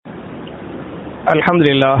الحمد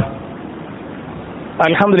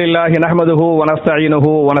لله نحمده ونستعينه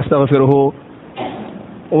ونستغفره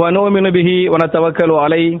ونؤمن به ونتوكل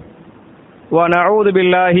عليه ونعوذ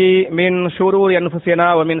بالله من شرور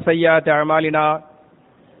أنفسنا ومن سيئات أعمالنا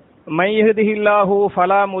من يهده الله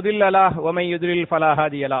فلا مضل له ومن يضلل فلا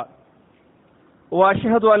هادي له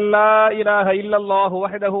وأشهد أن لا إله إلا الله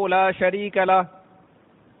وحده لا شريك له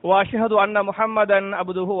وأشهد أن محمدا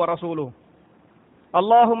عبده ورسوله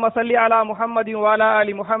اللهم صل على محمد وعلى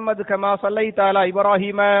آل محمد كما صليت على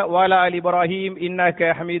إبراهيم وعلى آل إبراهيم إنك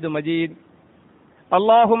حميد مجيد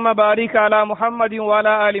اللهم بارك على محمد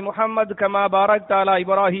وعلى آل محمد كما باركت على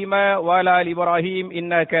إبراهيم وعلى آل إبراهيم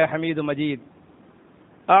إنك حميد مجيد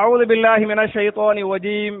أعوذ بالله من الشيطان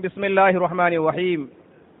الرجيم بسم الله الرحمن الرحيم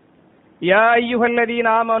يا أيها الذين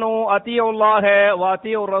آمنوا أطيعوا الله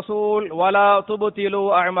وأطيعوا الرسول ولا تبطلوا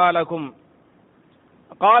أعمالكم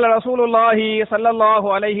قال رسول الله صلى الله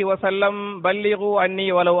عليه وسلم بلغوا عني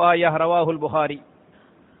ولو آية رواه البخاري.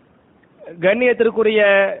 கண்ணியத்திற்குரிய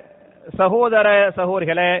சகோதர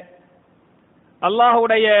சகோதரிகளே,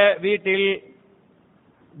 அல்லாஹ்வுடைய வீட்டில்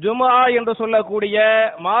ஜும்ஆ என்று சொல்லக்கூடிய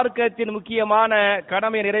மார்க்கத்தின் முக்கியமான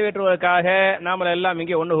கடமையை நிறைவேற்றுவதற்காக நாம் எல்லாம்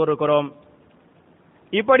இங்கே ஒன்று கூறுகிறோம்.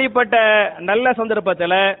 இப்படிப்பட்ட நல்ல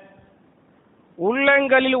சந்தர்ப்பத்தில்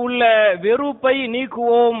உள்ளங்களில் உள்ள வெறுப்பை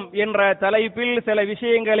நீக்குவோம் என்ற தலைப்பில் சில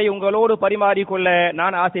விஷயங்களை உங்களோடு பரிமாறிக்கொள்ள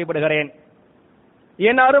நான் ஆசைப்படுகிறேன்.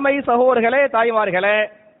 என் அருமை சகோதரர்களே, தாய்மார்களே,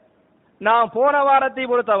 நாம் போன வாரத்தை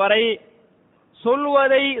பொறுத்தவரை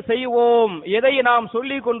சொல்வதை செய்வோம், எதை நாம்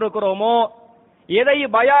சொல்லிக் கொண்டிருக்கிறோமோ, எதை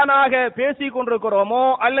பயானாக பேசிக் கொண்டிருக்கிறோமோ,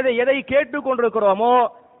 அல்லது எதை கேட்டுக் கொண்டிருக்கிறோமோ,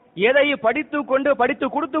 எதை படித்து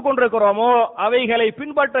கொடுத்து கொண்டிருக்கிறோமோ அவைகளை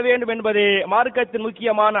பின்பற்ற வேண்டும் என்பது மார்க்கத்தின்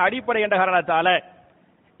முக்கியமான அடிப்படை என்ற காரணத்தால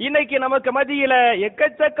இன்னைக்கு நமக்கு மத்தியில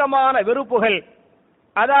எக்கச்சக்கமான வெறுப்புகள்,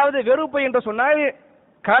 அதாவது வெறுப்பு என்று சொன்னால்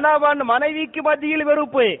கணவன் மனைவிக்கு மத்தியில்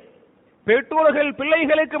வெறுப்பு, பெற்றோர்கள்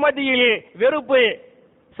பிள்ளைகளுக்கு மத்தியில் வெறுப்பு,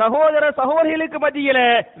 சகோதர சகோதரிகளுக்கு மத்தியில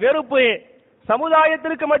வெறுப்பு,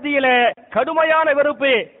 சமுதாயத்திற்கு மத்தியில கடுமையான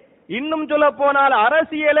வெறுப்பு, இன்னும் சொல்ல போனால்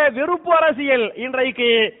அரசியல வெறுப்பு அரசியல். இன்றைக்கு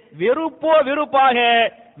வெறுப்பாக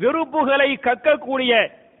வெறுப்புகளை கக்கக்கூடிய,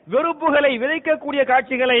 வெறுப்புகளை விதைக்கக்கூடிய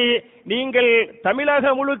காட்சிகளை நீங்கள்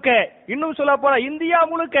தமிழகம் முழுக்க, இன்னும் சொல்ல போன இந்தியா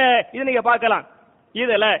முழுக்க இது நீங்க பார்க்கலாம்.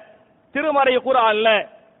 இதுல திருமறை குர்ஆன்ல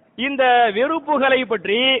இந்த வெறுப்புகளை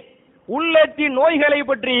பற்றி, உள்ளத்தின் நோய்களை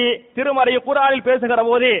பற்றி திருமறை குர்ஆனில் பேசுகிற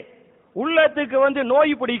போது உள்ளத்துக்கு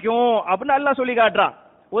நோய் பிடிக்கும் அப்படின்னு அல்லாஹ் சொல்லி காட்டுறான்.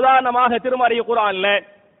 உதாரணமாக திருமறை குர்ஆன்ல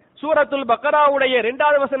சூரத்துல் பக்ராவுடைய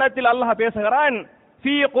 2வது வசனத்தில் அல்லாஹ் பேசுகிறான்,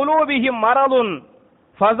 ஃபீ குலூபிஹிம் மரதுன்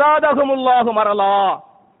ஃபஸாதஹுமுல்லாஹு மரலா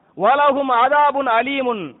வலஹும் அதாபுன்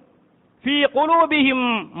அலீமுன். ஃபீ குலூபிஹிம்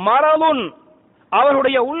மரதுன்,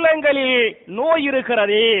 அவருடைய உள்ளங்களில் நோய்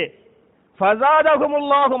இருக்கிறது.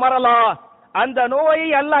 ஃபஸாதஹுமுல்லாஹு மரலா, அந்த நோயை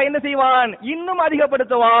அல்லாஹ் என்ன செய்வான், இன்னும்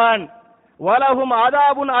அதிகப்படுத்துவான். வலஹும்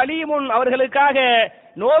அதாபுன் அலீமுன், அவர்களுக்காக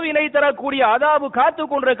நோவினை தரக்கூடிய அதாபு காத்து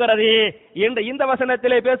கொண்டிருக்கிறது என்று இந்த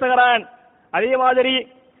வசனத்திலே பேசுகிறான். அதே மாதிரி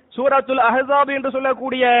சூரத்துல் அஹ்ஸாப் என்று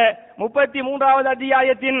சொல்லக்கூடிய 33வது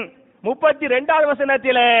அத்தியாயத்தின் 32வது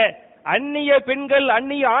வசனத்திலே அந்நிய பெண்கள்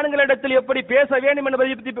அந்நிய ஆண்களிடத்தில் எப்படி பேச வேண்டும் என்பதை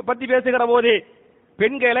பற்றி பேசுகிற போது,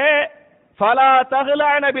 பெண்களே ஃபலா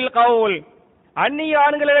தஹ்லான பில் கவுல், அந்நிய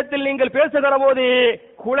ஆண்களிடத்தில் நீங்கள் பேசுகிற போது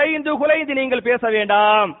குலைந்து நீங்கள் பேச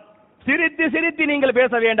வேண்டாம், சிரித்து நீங்கள்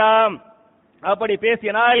பேச வேண்டாம். அப்படி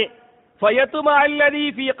பேசினால் ஃபயத்துமா அல்லதி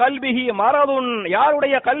ஃபீ கல்பிஹி மரதுன்,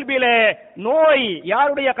 யாருடைய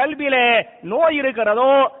கல்பிலே நோய்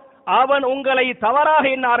இருக்கிறதோ அவன் உங்களை தவறாக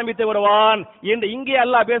எண்ண ஆரம்பித்து விடுவான் என்று இங்கே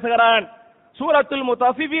அல்லாஹ் பேசுகிறான். சூரத்துல்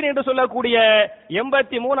முத்தஃபிஃபின் என்று சொல்லக்கூடிய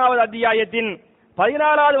 83வது அத்தியாயத்தின்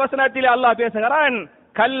 14வது வசனத்தில் அல்லாஹ் பேசுகிறான்,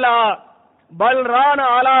 கல்லா பல் ரான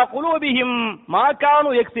அலா குலூபிஹிம் மா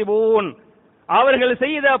கானு யக்ஸிபூன், அவர்கள்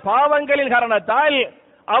செய்த பாவங்களின் காரணத்தால்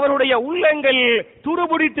அவருடைய உள்ளங்கள்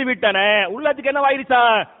துருபிடித்து விட்டன. உள்ளத்துக்கு என்னவாயிருச்சா,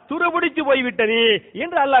 துருபிடித்து போய்விட்டது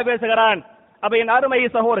என்று அல்லாஹ் பேசுகிறான். அப்ப என் அருமை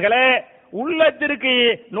சகோதரர்களே, உள்ளத்திற்கு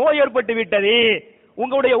நோய் ஏற்பட்டு விட்டது,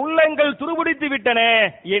 உங்களுடைய உள்ளங்கள் துருபிடித்து விட்டன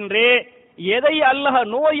என்று எதை அல்லாஹ்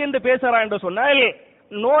நோய் என்று பேசுகிறான் என்று சொன்னால்,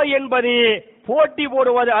 நோய் என்பது போட்டி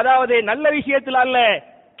போடுவது, அதாவது நல்ல விஷயத்தில் அல்ல,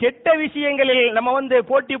 கெட்ட விஷயங்களில் நம்ம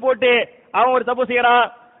போட்டி போட்டு அவன் ஒரு தப்பு செய்யறான்,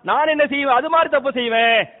 நான் என்ன செய்வேன் அது மாதிரி தப்பு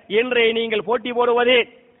செய்வேன் என்று நீங்கள் போட்டி போடுவது.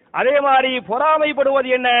 அதே மாதிரி பொறாமைப்படுவது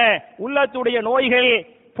என்ன, உள்ளத்துடைய நோய்கள்,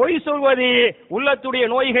 பொய் சொல்வது உள்ளத்துடைய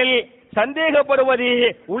நோய்கள், சந்தேகப்படுவது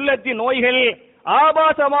உள்ளத்தின் நோய்கள்,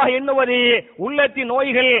 ஆபாசமாக எண்ணுவது உள்ளத்தின்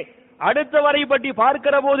நோய்கள், அடுத்தவரை பற்றி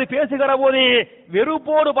பார்க்கிற போது பேசுகிற போது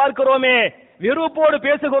வெறுப்போடு பார்க்கிறோமே, வெறுப்போடு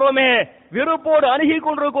பேசுகிறோமே, வெறுப்போடு அணுகி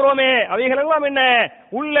கொண்டிருக்கிறோமே, அவைகளெல்லாம் என்ன,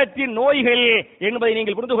 உள்ளத்தின் நோய்கள் என்பதை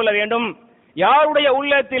நீங்கள் புரிந்து கொள்ள வேண்டும். யாருடைய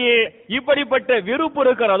உள்ளத்தில் இப்படிப்பட்ட விருப்பு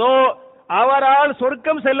இருக்கிறதோ அவரால்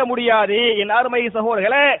சொர்க்கம் செல்ல முடியாது. என் அருமை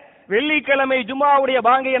சகோதரர்களே, வெள்ளிக்கிழமை ஜும்மாவுடைய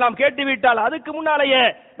பாங்கையை நாம் கேட்டுவிட்டால் அதுக்கு முன்னாலேயே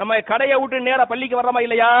நம்ம கடையை விட்டு நேரா பள்ளிக்கு வர்றோமா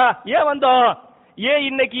இல்லையா? ஏன் வந்தோம்? ஏன்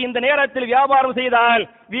இன்னைக்கு இந்த நேரத்தில் வியாபாரம் செய்தால்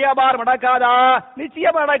வியாபாரம் நடக்காதா?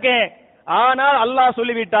 நிச்சயமா நடக்கும். ஆனால் அல்லாஹ்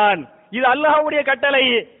சொல்லிவிட்டான், இது அல்லாஹ்வுடைய கட்டளை.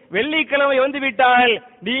 வெள்ளிக்கிழமை வந்துவிட்டால்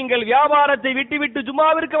நீங்கள் வியாபாரத்தை விட்டுவிட்டு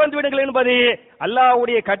ஜும்மாவிற்கு வந்து விடுங்கள் என்பது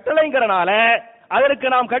அல்லாஹ்வுடைய கட்டளைங்கிறனால அதற்கு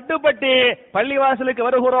நாம் கட்டுப்பட்டு பள்ளிவாசலுக்கு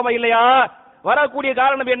வருகிறோமா இல்லையா? வரக்கூடிய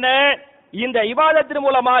காரணம் என்ன? இந்த இபாதத்தின்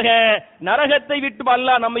மூலமாக நரகத்தை விட்டு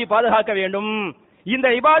அல்லாஹ் நம்மை பாதுகாக்க வேண்டும். இந்த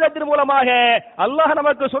இபாதத்தின் மூலமாக அல்லாஹ்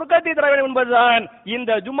நமக்கு சொர்க்கத்தை தர வேண்டும் என்பதுதான்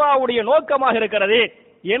இந்த ஜும்மாவுடைய நோக்கமாக இருக்கிறது.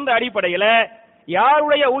 என்ற அடிப்படையில்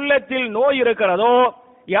யாருடைய உள்ளத்தில் நோய் இருக்கிறதோ,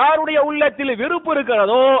 யாருடைய உள்ளத்தில் வெறுப்பு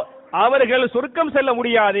இருக்கிறதோ அவர்கள் சொர்க்கம் செல்ல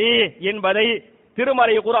முடியாது என்பதை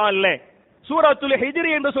திருமறை குர்ஆன்ல சூரத்துல் ஹிஜ்ர்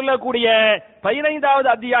என்று சொல்லக்கூடிய 15வது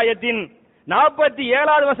அத்தியாயத்தின்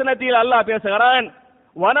 47வது வசனத்தில் அல்லாஹ் பேசுகிறான்,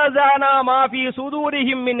 வனஸானா மா ஃபீ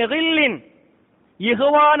சுதூரிஹிம் மின் கில்லின்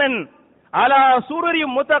இஹ்வானன் அலா சுருரி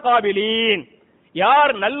முத்தகாபிலீன்.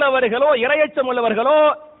 யார் நல்லவர்களோ இறையச்சம் உள்ளவர்களோ,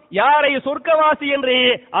 யாரை சொர்க்கவாசி என்று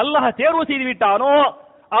அல்லாஹ் தேர்வு செய்து விட்டானோ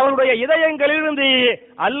அவருடைய இதயங்களிலிருந்து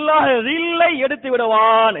அல்லாஹ் ரில்லை எடுத்து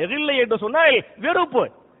விடுவான். ரில்லை என்று சொன்னால் வெறுப்பு.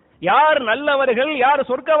 யார் நல்லவர்கள், யார்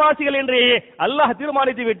சொர்க்கவாசிகள் என்று அல்லாஹ்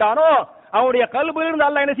தீர்மானித்து விட்டானோ அவருடைய கல்பிலிருந்து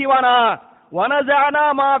அல்லாஹ் என்ன செய்வானா? வனஸானா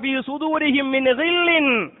மா ஃபீ சுதூரிஹிம் மின்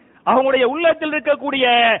கில்லின், அவங்களுடைய உள்ளத்தில் இருக்கக்கூடிய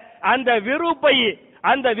அந்த வெறுப்பை,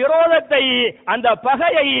 அந்த விரோதத்தை, அந்த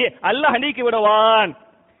பகையை அல்லாஹ் நீக்கி விடுவான்.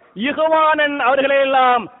 இஹ்வானன், அவர்களை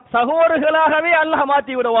எல்லாம் சகோதரர்களாகவே அல்லாஹ்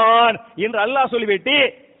மாற்றி விடுவான் என்று அல்லாஹ் சொல்லிவிட்டு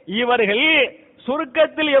இவர்கள்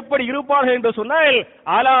சொர்க்கத்தில் எப்படி இருப்பார்கள் என்று சொன்னால்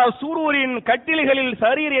அலா சுரூரின், கட்டில்களில்,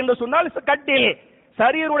 சரீர் என்று சொன்னால் கட்டில்,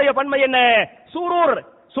 சரீருடைய பன்மை என்ன? சுரூர்.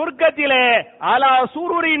 சொர்க்கத்திலே அலா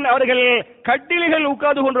சுரூரின், அவர்கள் கட்டில்கள்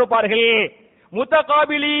உட்கார்ந்து கொண்டிருப்பார்கள்.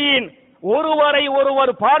 முத்தகாபிலீன், ஒருவரை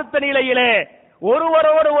ஒருவர் பார்த்த நிலையிலே,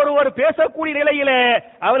 ஒருவர் பேசக்கூடிய நிலையிலே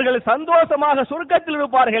அவர்கள் சந்தோஷமாக சொர்க்கத்தில்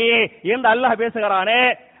இருப்பார்கள் என்று அல்லாஹ் பேசுகிறானே.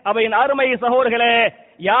 அவையின் அருமை சகோதரர்களே,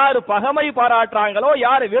 யார் பகமை பாராட்டுறாங்களோ,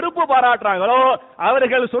 யார் வெறுப்பு பாராட்டுறாங்களோ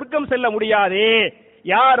அவர்கள் சொர்க்கம் செல்ல முடியாது.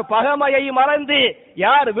 யார் பகமையை மறந்து,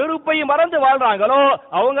 யார் வெறுப்பை மறந்து வாழ்றாங்களோ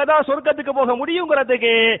அவங்க தான் சொர்க்கத்துக்கு போக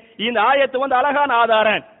முடியுங்கிறதுக்கு இந்த ஆயத்து அழகான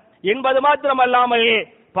ஆதாரம் என்பது மாத்திரமல்லாமல்,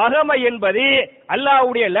 பகமை என்பது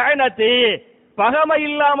அல்லாஹ்வுடைய லஅனத்து. பகமை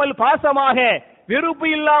இல்லாமல் பாசமாக, வெறுப்பு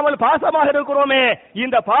இல்லாமல் பாசமாக இருக்கிறோமே,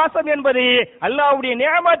 இந்த பாசம் என்பது அல்லாஹ்வுடைய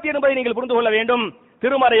நிஅமத் என்பதை நீங்கள் புரிந்து கொள்ள வேண்டும்.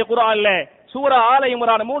 திருமறை குர்ஆன்ல சூரா ஆல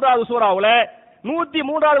இம்ரான் 3வது சூராவுல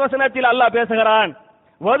 103வது வசனத்தில் அல்லாஹ் பேசுகிறான்,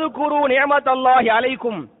 வதுகுரு நிஅமத்தல்லாஹி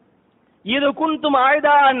அலைக்கும் இது குன்தும்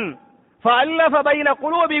ஆய்தான் ஃபஅல்லஃப பைன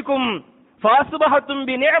குலூபிக்கும் ஃபஅஸ்பஹதும்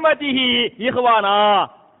பிநிஅமதிஹி இஹ்வானா.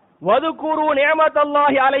 வதுகுரு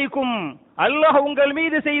நிஅமத்தல்லாஹி அலைக்கும், அல்லாஹ் உங்கள்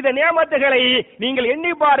மீது செய்த நிஅமத்துகளை நீங்கள்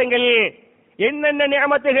எண்ணி பாருங்கள். என்னென்ன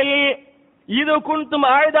நிஅமத்துகள்? இது குன்தும்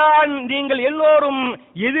ஆய்தான், நீங்கள் எல்லோரும்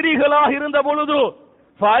எதிரிகளாக இருந்த பொழுது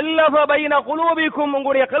ஃபஅல்லஃப பைன குலூபிக்கும்,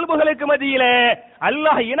 உங்களுடைய கல்புகளுக்கு மத்தியிலே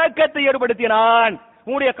அல்லாஹ் இணக்கத்தை ஏற்படுத்தினான்.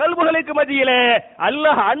 உங்களுடைய கல்புகளுக்கு மத்தியிலே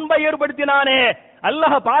அல்லாஹ் அன்பை ஏற்படுத்தினானே,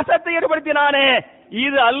 அல்லாஹ் பாசத்தை ஏற்படுத்தினானே.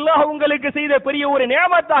 இது அல்லாஹ் உங்களுக்கு செய்த பெரிய ஒரு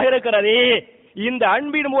நியமத்தாக இருக்கிறது. இந்த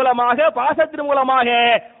அன்பின் மூலமாக, பாசத்தின் மூலமாக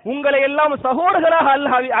உங்களை எல்லாம் சகோதரர்களாக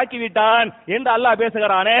அல்லாஹ் ஆக்கிவிட்டான் என்று அல்லாஹ்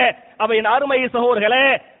பேசுகிறானே. அவையின் அருமை சகோதரர்களே,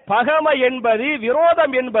 பகமை என்பது,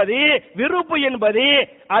 விரோதம் என்பது, விருப்பு என்பது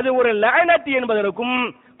அது ஒரு லஅனத் என்பதற்கும்,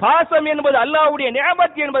 பாசம் என்பது அல்லாஹ்வுடைய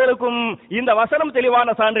நிஅமத் என்பதற்கும் இந்த வசனம்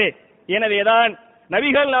தெளிவான சான்று. எனவேதான்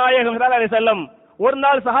நபிகள் நாயகம் ஸல்லல்லாஹு அலைஹி வஸல்லம் ஒரு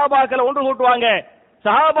நாள் சஹாபாக்களை ஒன்று கூட்டுவாங்க.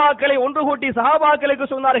 சஹாபாக்களை ஒன்று கூட்டி சஹாபாக்களுக்கு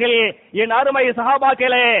சொன்னார்கள், என் அருமை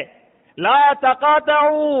சஹாபாக்களே, லா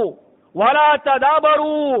தகாதஉ வலா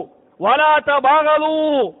ததாபரு வலா தபாகலு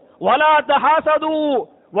வலா தஹாசது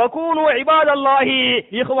வகூனு இபாதல்லாஹி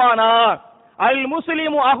இஹ்வானா. அல்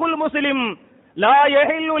முஸ்லிமு அஹுல் முஸ்லிம் லா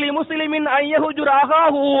யஹில்லு லிமுஸ்லிமின் அன் யஹ்ஜுர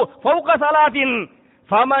அகாஹு ஃபௌக ஸலாத்தின்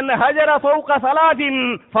ஃபமன் ஹஜர ஃபௌக ஸலாத்தின்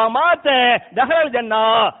ஃபமாத தஹலல் ஜன்னா.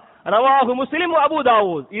 ரவாஹு முஸ்லிம், அபூ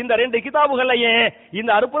தாவூத். இந்த 2 கிதாபுகளையே இந்த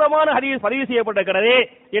அற்புதமான ஹதீஸ் பதிவு செய்யப்பட்டிருக்கிறது.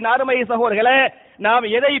 என் அருமை சகோதரர்களே, நாம்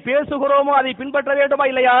எதை பேசுகிறோமோ அதை பின்பற்ற வேண்டுமா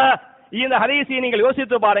இல்லையா? இந்த ஹதீஸை நீங்கள்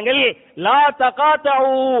யோசித்து பாருங்கள். லா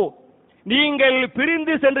தகாதஉ, நீங்கள்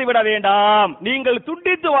பிரிந்து சென்று விட வேண்டாம், நீங்கள்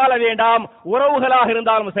துண்டித்து வாழ வேண்டாம். உறவுகளாக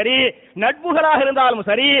இருந்தாலும் சரி, நட்புகளாக இருந்தாலும்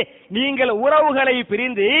சரி, நீங்கள் உறவுகளை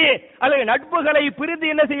பிரிந்து அல்லது நட்புகளை பிரிந்து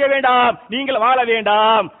என்ன செய்ய வேண்டாம்? நீங்கள் வாழ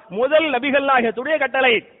வேண்டாம். முதல் நபிகள் நாயகத்துடைய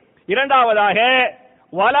கட்டளை. இரண்டாவதாக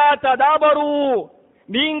வலா ததாபரு,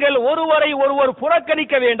 நீங்கள் ஒருவரை ஒருவர்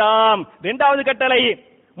புறக்கணிக்க வேண்டாம். இரண்டாவது கட்டளை.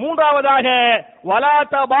 மூன்றாவதாக வலா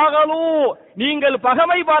தபாகலு, நீங்கள்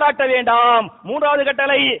பகமை பாராட்ட வேண்டாம். மூன்றாவது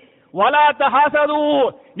கட்டளை வலா தஹசது,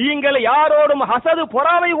 நீங்கள் யாரோடும் ஹசது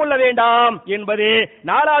பொறாமை கொள்ள வேண்டாம் என்பது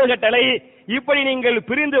நாலாவது கட்டளை. இப்படி நீங்கள்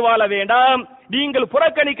பிரிந்து வாழ வேண்டாம், நீங்கள்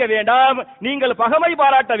புறக்கணிக்க வேண்டாம், நீங்கள் பகமை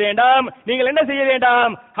பாராட்ட வேண்டாம், நீங்கள் என்ன செய்ய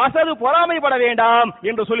வேண்டாம், ஹசது பொறாமைப்பட வேண்டாம்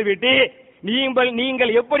என்று சொல்லிவிட்டு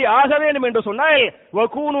நீங்கள் எப்படி ஆக வேண்டும் என்று சொன்னால்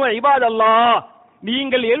வகூனு இபாதல்லாஹ்,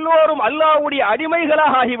 நீங்கள் எல்லோரும் அல்லாஹ்வுடைய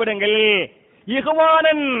அடிமைகளாக ஆகிவிடுங்கள்.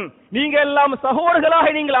 இஹ்வானன், நீங்கள் எல்லாம் சகோதரர்களாக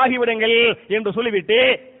நீங்கள் ஆகிவிடுங்கள் என்று சொல்லிவிட்டு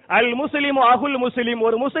அல் முஸ்லிமு அகுல் முஸ்லிம்,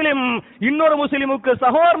 ஒரு முஸ்லிம் இன்னொரு முஸ்லிமுக்கு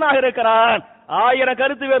சகோதரனாக இருக்கிறான். 1000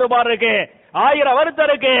 கருத்து வேறுபாடு இருக்கு, 1000 வருத்தம்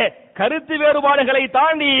இருக்கு, கருத்து வேறுபாடுகளை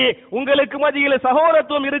தாண்டி உங்களுக்கு மத்தியில்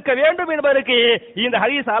சகோதரத்துவம் இருக்க வேண்டும் என்பதற்கு இந்த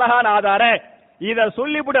ஹதீஸ் அழகான ஆதாரம். இத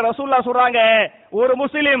சொல்லிவிட்டு ரசூலுல்லாஹ் சொல்றாங்க, ஒரு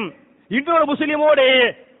முஸ்லிம் இன்னொரு முஸ்லிமோடு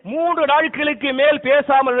 3 நாட்களுக்கு மேல்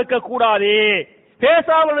பேசாமல் இருக்க கூடாது.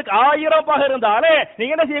 பேசாமல் இருக்க 1000 பகை இருந்தாலே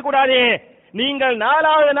நீங்க என்ன செய்யக்கூடாது, நீங்கள்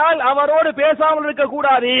 4வது நாள் அவரோடு பேசாமல் இருக்க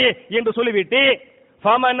கூடாது என்று சொல்லிவிட்டு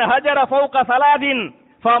ஃபமன் ஹஜர ஃபௌக ஸலாதின்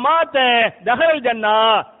ஃபமாத தஹல் ஜன்னா,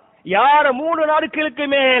 யார் 3 நாட்களுக்கு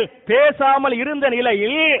மேல் பேசாமல் இருந்த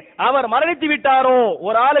நிலையில் அவர் மரணித்து விட்டாரோ,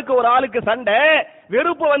 ஒரு ஆளுக்கு சண்டை,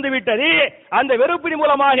 வெறுப்பு வந்து விட்டது, அந்த வெறுப்பின்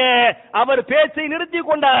மூலமாக அவர் பேச்சை நிறுத்தி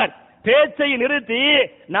கொண்டார். பேச்சை நிறுத்தி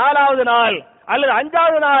 4வது நாள் அல்லது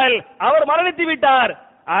 5வது நாள் அவர் மரணித்து விட்டார்.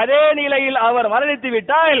 அதே நிலையில் அவர் மரணித்து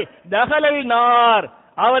விட்டால் தஹலல் நார்,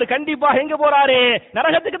 அவர் கண்டிப்பாக எங்க போறாரு,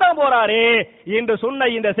 நரகத்துக்கு தான் போறாரு என்று சொன்ன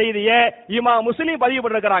இந்த செய்தியை இமாம் முஸ்லிம் பதிவு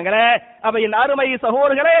பண்ணிருக்கிறாங்களே. அப்ப என் அருமை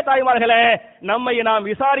சகோதரர்களே, தாய்மார்களே, நம்மை நாம்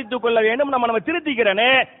விசாரித்துக் கொள்ள வேண்டும். நம்ம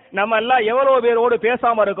திருத்திக்கிறேனே, நம்ம எல்லாம் எவ்வளவு பேரோடு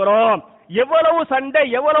பேசாம இருக்கிறோம், எவ்வளவு சண்டை,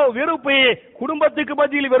 எவ்வளவு வெறுப்பு, குடும்பத்துக்கு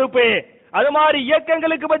மத்தியில் வெறுப்பு, அது மாதிரி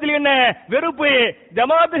இயக்கங்களுக்கு மத்தியில் என்ன வெறுப்பு,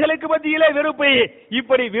 ஜமாத்துகளுக்கு மத்தியிலே வெறுப்பு,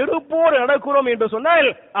 இப்படி வெறுப்போடு நடக்கிறோம் என்று சொன்னால்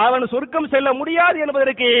அவன் சொர்க்கம் செல்ல முடியாது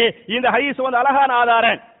என்பதற்கு இந்த ஹதீஸ் வந்து அழகான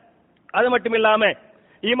ஆதாரம். அது மட்டும் இல்லாம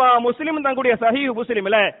இமாம் முஸ்லிம் தங்களுடைய சஹீஹ்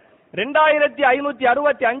முஸ்லிம்ல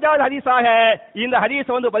 2565வது ஹதீஸாக இந்த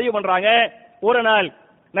ஹதீஸ் வந்து பதிவு பண்றாங்க. ஒரு நாள்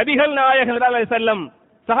நபிகள் நாயகம் ஸல்லல்லாஹு அலைஹி வஸல்லம்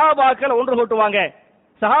சஹாபாக்கள் ஒன்று கூட்டுவாங்க.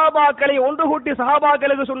 சஹாபாக்களை ஒன்று கூட்டி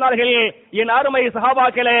சஹாபாக்களுக்கு சொன்னார்கள், என் அருமை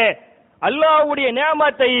சஹாபாக்களே, அல்லாஹ்வுடைய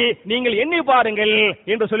நியமத்தை நீங்கள் எண்ணி பாருங்கள்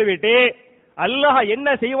என்று சொல்லிவிட்டு அல்லாஹ் என்ன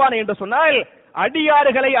செய்வான் என்று சொன்னால்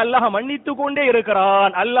அடியார்களை அல்லாஹ் மன்னித்துக் கொண்டே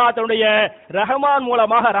இருக்கிறான். அல்லாஹ் தன்னுடைய ரஹ்மான்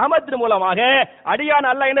மூலமாக, ரஹமத்தின் மூலமாக அடியான்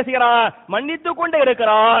அல்லாஹ் என்ன செய்யறான், மன்னித்துக் கொண்டே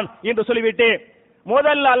இருக்கிறான் என்று சொல்லிவிட்டு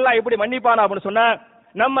முதல்ல அல்லாஹ் எப்படி மன்னிப்பானா அப்படின்னு சொன்னா,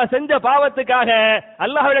 நம்ம செஞ்ச பாவத்துக்காக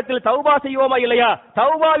அல்லாஹ்விடத்தில் தௌபா செய்வோமா இல்லையா,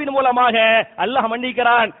 தௌபாவின் மூலமாக அல்லாஹ்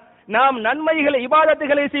மன்னிக்கிறான். நாம் நன்மைகளை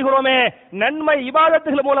இபாதத்துகளை செய்கிறோமே, நன்மை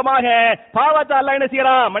இபாதத்துகள் மூலமாக பாவத்தை அல்லாஹ் என்ன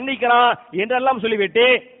செய்யறான், மன்னிக்கிறான் என்றெல்லாம் சொல்லிவிட்டு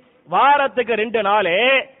வாரத்துக்கு 2 நாள்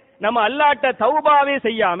நம்ம அல்லாஹ்ட்ட தௌபாவே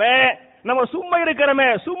செய்யாம நம்ம சும்மா இருக்கிறோமே,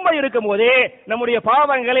 சும்மா இருக்கும் போதே நம்முடைய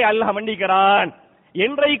பாவங்களை அல்லாஹ் மன்னிக்கிறான்.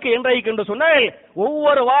 என்றைக்கு என்று சொன்னால்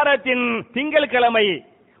ஒவ்வொரு வாரத்தின் திங்கட்கிழமை,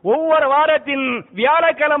 ஒவ்வொரு வாரத்தின்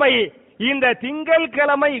வியாழக்கிழமை, இந்த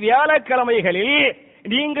திங்கட்கிழமை வியாழக்கிழமைகளில்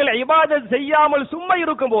நீங்கள் இபாதத் செய்யாமல் சும்மா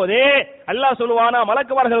இருக்கும் போது அல்லாஹ் சொல்லுவானா,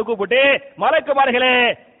 மலக்குமார்களை கூப்பிட்டு, மலக்குமார்களே,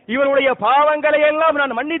 இவருடைய பாவங்களை எல்லாம்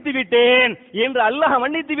நான் மன்னித்து விட்டேன் என்று அல்லாஹ்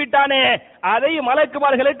மன்னித்து விட்டானே, அதை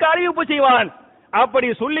மலக்குமார்களுக்கு அறிவிப்பு செய்வான். அப்படி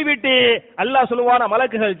சொல்லிவிட்டு அல்லாஹ் சொல்லுவானா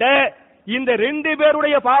மலக்குகள்கிட்ட, இந்த 2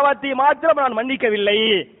 பேருடைய பாவத்தை மாத்திரம் நான் மன்னிக்கவில்லை,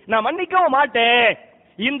 நான் மன்னிக்கவும் மாட்டேன்.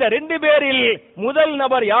 இந்த 2 பேரில் முதல்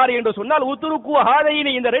நபர் யார் என்று சொன்னால் உத்துருக்கு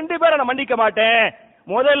ஹாதைனி, இந்த 2 பேரை நான் மன்னிக்க மாட்டேன்.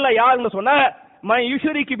 முதல்ல யாருன்னு சொன்ன மை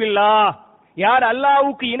யுஷ்ரிக்கு பில்லாஹ், யார்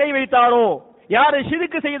அல்லாஹ்வுக்கு இணை வைத்தாரோ, யார்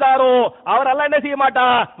ஷிர்க் செய்தாரோ அவர் அல்லாஹ் என்ன செய்ய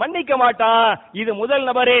மாட்டான், மன்னிக்க மாட்டான். இது முதல்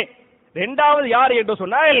நபரே. 2வது யார் என்று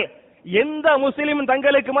சொன்னால் எந்த முஸ்லிம்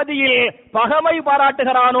தங்களுக்கு மத்தியில் பகமை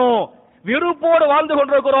பாராட்டுகிறானோ, வெறுப்போடு வாழ்ந்து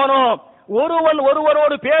கொண்டிருக்கிறானோ, ஒருவன்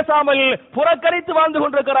ஒருவரோடு பேசாமல் புறக்கணித்து வாழ்ந்து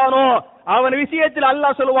கொண்டிருக்கிறானோ, அவன் விஷயத்தில்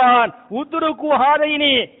அல்லாஹ் சொல்வான், உத்ருக்கு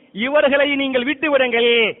ஹாதைனி, இவர்களை நீங்கள் விட்டு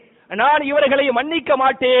விடுங்கள், நான் இவர்களை மன்னிக்க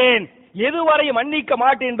மாட்டேன். எதுவரை மன்னிக்க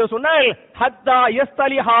மாட்டேன் என்று சொன்னால் ஹத்தா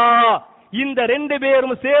யஸ்தலிஹா, இந்த 2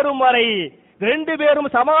 பேரும் சேரும் வரை, 2 பேரும்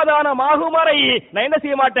சமாதானமாகும் வரை நான் என்ன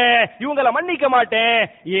செய்ய மாட்டேன், இவங்களை மன்னிக்க மாட்டேன்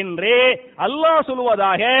என்று அல்லாஹ்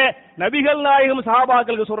சொல்வதாக நபிகள் நாயகம்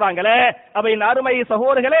சஹாபாக்களுக்கு சொல்றாங்களே. அப்ப என் அருமை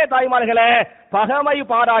சகோதரர்களே, தாய்மார்களே, பகமை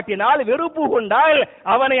பாராட்டினால், வெறுப்பு கொண்டால்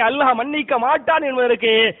அவனை அல்லாஹ் மன்னிக்க மாட்டான்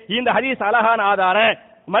என்பதற்கு இந்த ஹதீஸ் அழகான ஆதாரம்.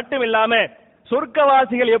 மட்டும் இல்லாம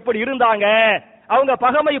சொர்க்கவாசிகள் எப்படி இருந்தாங்க, அவங்க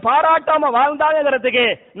பகமை பாராட்டாம வாழ்ந்தாங்கிறதுக்கு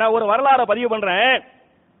நான் ஒரு வரலாறு பதிவு பண்றேன்.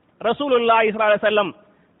 ரசூலுல்லாஹி ஸல்லல்லாஹு அலைஹி வஸல்லம்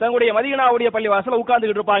தங்களுடைய மதீனாவுடைய பள்ளிவாசல்ல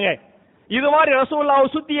உட்கார்ந்துகிட்டு இருப்பாங்க. இது மாதிரி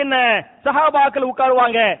ரசூலுல்லாஹ் சுத்தி என்ன சஹாபாக்கள்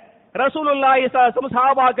உட்காருவாங்க. ரசூலுல்லாஹி ஸல்லல்லாஹு அலைஹி வஸல்லம்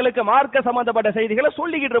சஹாபாக்களுக்கு மார்க்க சம்பந்தப்பட்ட செய்திகளை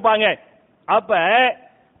சொல்லிக்கிட்டு இருப்பாங்க. அப்ப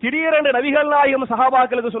திடீரென்று நபிகள் நாயகம்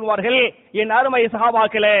சஹாபாக்களுக்கு சொல்வார்கள், என் அருமை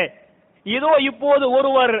சஹாபாக்களே, இதோ இப்போது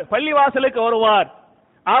ஒருவர் பள்ளிவாசலுக்கு வருவார்,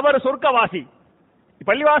 அவர் சொர்க்கவாசி.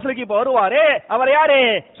 பள்ளிவாசலுக்கு இப்ப வருவாரே, அவர் யாரு?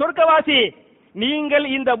 சொர்க்கவாசி. நீங்கள்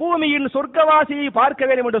இந்த பூமியின் சொர்க்கவாசியை பார்க்க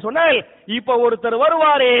வேண்டும் என்று சொன்னால் இப்ப ஒருத்தர்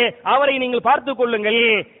வருவாரே, அவரை நீங்கள் பார்த்துக் கொள்ளுங்கள்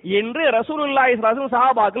என்று ரசூலுல்லாஹி ஸல்லல்லாஹு அலைஹி வஸல்லம்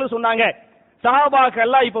சஹாபாக்கள் சொன்னாங்க.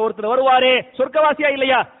 சஹாபாக்கள் இப்ப ஒருத்தர் வருவாரே, சொர்க்கவாசியா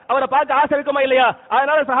இல்லையா, அவரை பார்க்க ஆசை இருக்குமா இல்லையா,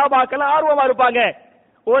 அதனால சஹாபாக்கள் ஆர்வமா இருப்பாங்க.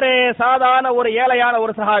 ஒரு சாதாரண ஒரு ஏழையான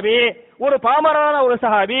ஒரு சஹாபி, ஒரு பாமரான ஒரு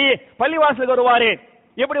சஹாபி பள்ளிவாசலுக்கு வருவாரு.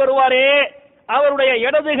 எப்படி வருவாரு? அவருடைய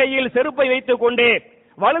இடது கையில் செருப்பை வைத்துக் கொண்டு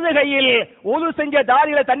வலது கையில் உது செஞ்ச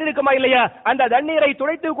தாரியில தண்ணீர் இருக்குமா இல்லையா, அந்த தண்ணீரை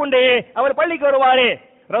துடைத்துக் கொண்டு அவர் பள்ளிக்கு வருவாரு.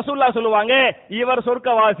 ரசூலுல்லாஹ் சொல்லுவாங்க, இவர்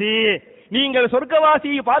சொர்க்கவாசி, நீங்கள்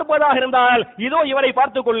சொர்க்கவாசி பார்ப்பதாக இருந்தால் இதோ இவரை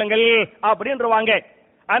பார்த்துக் கொள்ளுங்கள் அப்படின்றவாங்க.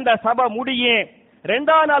 அந்த சபை முடியும்.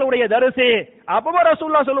 இரண்டாம் நாளுடைய தரிசு அப்போ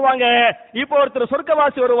ரசூலுல்லாஹ் சொல்லுவாங்க, இப்போ ஒருத்தர்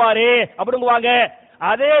சொர்க்கவாசி வருவாரு அப்படிங்குவாங்க.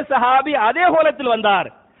 அதே சஹாபி அதே கோலத்தில் வந்தார்.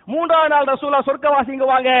 மூன்றாம் நாள் ரசூலுல்லாஹ்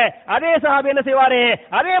சொர்க்கவாசிங்குவாங்க. அதே சஹாபி என்ன செய்வாரு?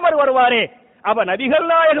 அதே மாதிரி வருவாரு. அப்ப நபிகள்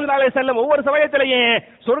நாயகம் ஸல்லல்லாஹு அலைஹி வஸல்லம் ஒவ்வொரு சமயத்திலேயே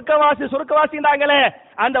சொர்க்கவாசி சொர்க்கவாசின்றாங்களே,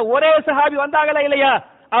 அந்த ஒரே சஹாபி வந்தாங்களே இல்லையா,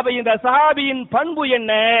 அப்ப இந்த சஹாபியின் பண்பு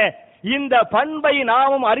என்ன, இந்த பண்பை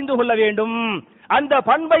நாமும் அறிந்து கொள்ள வேண்டும், அந்த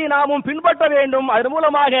பண்பை நாமும் பின்பற்ற வேண்டும், அதன்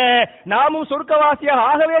மூலமாக நாமும் சொர்க்கவாசியாக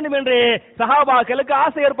ஆக வேண்டும் என்று சஹாபாக்களுக்கு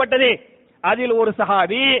ஆசை ஏற்பட்டது. அதில் ஒரு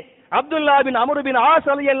சஹாபி அப்துல்லா பின் அம்ர் பின் ஆஸ்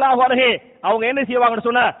ரலியல்லாஹு அன்ஹு, அவங்க என்ன செய்வாங்கன்னு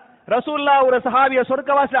சொன்னா, ரசூலுல்லாஹ் ஒரு சஹாபியை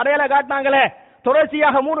சொர்க்கவாசி அடையாளம் காட்டினாங்களே,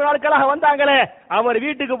 தொடர்ச்சியாக 3 நாட்களாக வந்தாங்களே, அவர்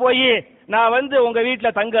வீட்டுக்கு போய் நான் வந்து உங்க வீட்டுல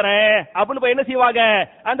தங்குறேன் அப்படின்னு போய் என்ன செய்வாங்க,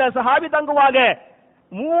 அந்த சஹாபி தங்குவாங்க.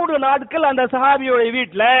 3 நாட்கள் அந்த சஹாபியோட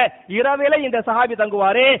வீட்டுல இரவில இந்த சஹாபி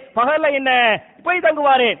தங்குவாரு, பகல்ல என்ன போய்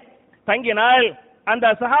தங்குவாரு. தங்கினால் அந்த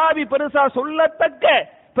சஹாபி பெருசா சொல்லத்தக்க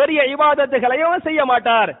பெரிய இபாதத்துகளையும் செய்ய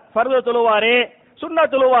மாட்டார். ஃபர்து தொழுவாரு,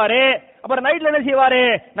 சுன்னத் தொழுவாரு, அப்புறம் நைட்ல என்ன செய்வாரு,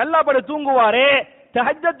 நல்லா படு தூங்குவாரு,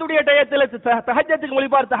 தஹஜ்ஜத்துடைய டயத்துல தஹஜ்ஜத்துக்கு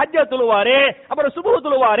முழிப்பார், தஹஜ்ஜத் தொழுவாரு, அப்புறம் சுபஹ்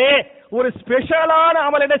தொழுவாரு. ஒரு ஸ்பெஷலான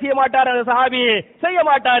அமல் என்ன செய்ய மாட்டார் அந்த சஹாபி, செய்ய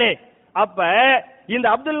மாட்டாரு. அப்ப இந்த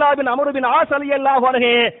அப்துல்லா பின் அம்ர் பின் ஆஸ் ரலியல்லாஹு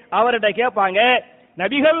அன்ஹு அவர்கிட்ட கேட்பாங்க,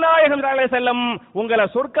 நபிகள் நாயகம் ஸல்லல்லாஹு அலைஹி வஸல்லம் உங்களை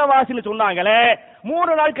சொர்க்கவாசின்னு சொன்னாங்களே,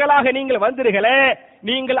 3 நாட்களாக நீங்கள் வந்தீர்களே,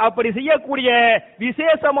 நீங்கள் அப்படி செய்யக்கூடிய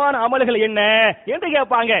விசேஷமான அமல்கள் என்ன என்று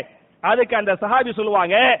கேட்பாங்க. அதுக்கு அந்த சஹாபி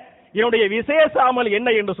சொல்லுவாங்க, என்னுடைய விசேஷ அமல் என்ன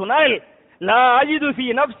என்று சொன்னால், லா அஜிது ஃபீ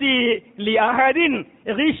நஃப்ஸி லி அஹதின்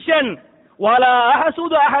கிஷன் வலா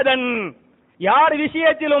அஹசுது அஹதன், யார்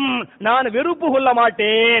விஷயத்திலும் நான் வெறுப்பு கொள்ள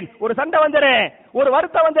மாட்டேன். ஒரு சண்டை வந்துரு, ஒரு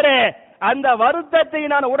வருத்தம் வந்துரு, அந்த வருத்தத்தை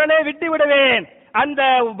நான் உடனே விட்டு விடுவேன். அந்த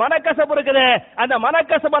மனக்கசப்பு இருக்குது, அந்த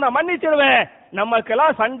மனக்கசப்பை நான் மன்னிச்சிடுவேன்.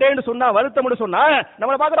 நமக்கெல்லாம் சண்டைன்னு சொன்னா, வருத்தம்னு சொன்னா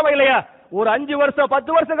நம்மள பாக்குறோமா இல்லையா, ஒரு 5 வருஷம்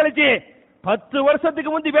 10 வருஷம் கழிச்சு 10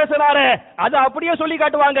 வருஷத்துக்கு முந்தி பேசினாரு அது அப்படியே சொல்லி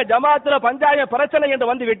காட்டுவாங்க. ஜமாத்துல பஞ்சாயத்து பிரச்சனை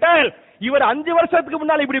என்று வந்து விட்டால் இவர் 5 வருஷத்துக்கு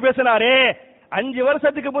முன்னால் இப்படி பேசினாரு, 5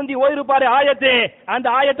 வருஷத்துக்கு முந்தி ஓயிருப்பாரு ஆயத்து, அந்த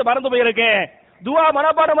ஆயத்து மறந்து போயிருக்கு. துவா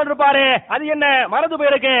மனப்பாடம் பண்ணிருப்பாரு, அது என்ன மறந்து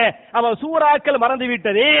போயிருக்கு. அவன் சூறாக்கள் மறந்து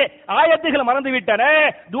விட்டது, ஆயத்துகள் மறந்து விட்டன,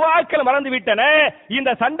 துவாக்கள் மறந்து விட்டன. இந்த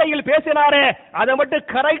சண்டையில் பேசினாரு அதை மட்டும்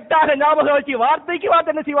கரெக்டாக ஞாபகம் வச்சு வார்த்தைக்கு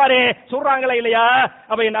வார்த்தை என்ன செய்வாரு சொல்றாங்களா இல்லையா.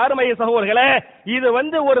 அப்ப என் அருமை சகோதரர்களே, இது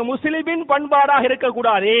ஒரு முஸ்லிமின் பண்பாடாக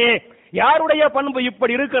இருக்கக்கூடாது. யாருடைய பண்பு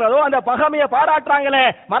இப்படி இருக்கிறதோ அந்த பகைமையை பாராட்டுறாங்களே,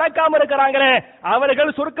 மறக்காம இருக்கிறாங்களே,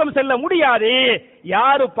 அவர்கள் சுருக்கம் செல்ல முடியாது.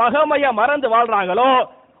 யாரு பகைமையை மறந்து வாழ்றாங்களோ,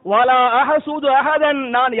 வலா அஹசுது அஹதன்,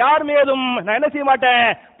 நான் யார் மீதும் நான் என்ன செய்ய மாட்டேன்,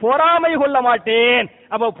 பொறாமை கொள்ள மாட்டேன்.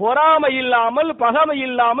 அப்ப பொறாமை இல்லாமல், பகைமை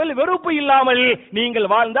இல்லாமல், வெறுப்பு இல்லாமல்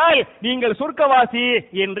நீங்கள் வாழ்ந்தால் நீங்கள் சொர்க்கவாசி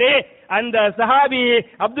என்று அந்த சஹாபி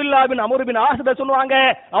அப்துல்லா பின் அம்ர் பின் ஆஸ் சொல்லுவாங்க.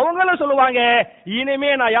 அவங்களும் சொல்லுவாங்க,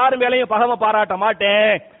 இனிமே நான் யார் மேலையும் பகைமை பாராட்ட மாட்டேன்,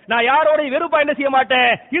 நான் யாரோட வெறுப்பா என்ன செய்ய மாட்டேன்,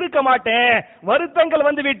 இருக்க மாட்டேன். வருத்தங்கள்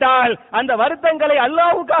வந்து விட்டால் அந்த வருத்தங்களை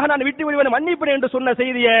அல்லாஹ்வுக்காக நான் விட்டு விடுவேன், மன்னிப்பேன் என்று சொன்ன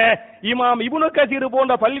செய்தியை இமாம் இப்னு கஸீர்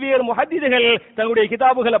போன்ற பல்வேறு முஹத்திதுகள் தங்களுடைய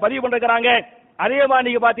கிதாபுகளை பதிவு பண்றாங்க. அதே மாதிரி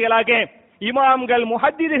நீங்க பாத்தீங்களாக்க இமாம்கள்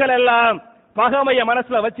முஹத்திதுகள் எல்லாம் பகைமைய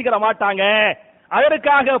மனசுல வச்சுக்கிற மாட்டாங்க.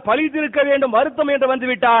 அதற்காக பழி தீர்க்க வேண்டும் வருத்தம் என்று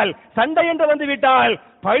வந்துவிட்டால், சண்டை என்று வந்துவிட்டால்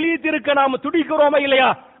பழி தீர்க்க நாம் துடிக்கிறோமா இல்லையா,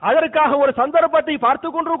 அதற்காக ஒரு சந்தர்ப்பத்தை பார்த்து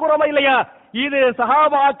கொண்டிருக்கிறோமா இல்லையா. இது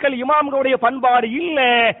சஹாபாக்கள் இமாம்களுடைய பண்பாடு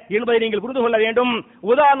இல்லை என்பதை நீங்கள் புரிந்து கொள்ள வேண்டும்.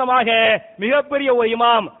 உதாரணமாக மிகப்பெரிய ஒரு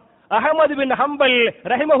இமாம் அஹ்மது பின் ஹம்பல்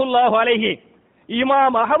ரஹிமஹுல்லாஹு அலைஹி,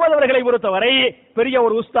 இமாம் அஹ்மது அவர்களை பொறுத்தவரை பெரிய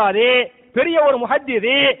ஒரு உஸ்தாது, பெரிய ஒரு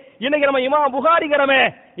முஹத்திது. இன்னைக்கு நம்ம இமாம் புகாரிங்கிறமே,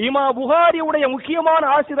 இமாம் புகாரியுடைய முக்கியமான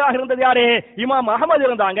ஆசிரியராக இருந்தது யாரு, இமாம் அஹ்மது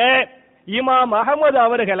இருந்தாங்க. இமாம் அஹ்மது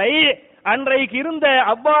அவர்களை அன்றைக்கு இருந்த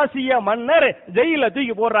அப்பாசிய மன்னர் ஜெயில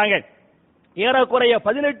தூக்கி போடுறாங்க. ஏறக்குறைய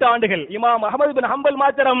 18 ஆண்டுகள் இமாம் அஹ்மது பின் ஹம்பல்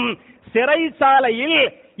மாத்திரம் சிறைச்சாலையில்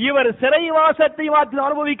இவர் சிறைவாசத்தை மாத்திரம்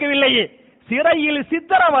அனுபவிக்கவில்லை, சிறையில்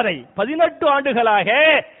சித்திரவதை 18 ஆண்டுகளாக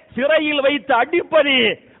சிறையில் வைத்து அடிப்பது,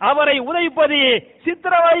 அவரை உதைப்பது,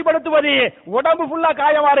 சித்திரவதைப்படுத்துவது, உடம்பு ஃபுல்லா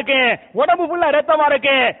காயமா இருக்கு, உடம்பு ஃபுல்லா ரத்தமா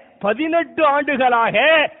இருக்கு. 18 ஆண்டுகளாக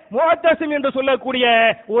முஅத்தஸிம் என்று சொல்லக்கூடிய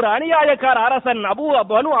ஒரு அநியாயக்கார அரசன்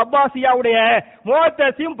பனு அப்பாசியாவுடைய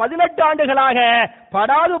முஅத்தஸிம் 18 ஆண்டுகளாக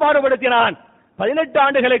படாது பாடுபடுத்தினான். 18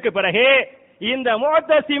 ஆண்டுகளுக்கு பிறகு இந்த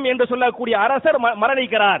முஅத்தஸிம் என்று சொல்லக்கூடிய அரசர்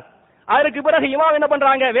மரணிக்கிறார். அதற்கு பிறகு இமாம் என்ன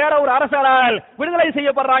பண்றாங்க, வேற ஒரு அரசரால் விடுதலை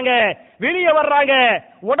செய்யப்படுறாங்க, வெளியே வர்றாங்க.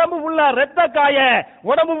 உடம்பு ஃபுல்லா ரத்த காய,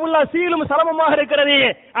 உடம்பு ஃபுல்லா சீலும் சலமமாக இருக்கிறது.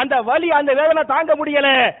 அந்த வலி, அந்த வேதனை தாங்க முடியல.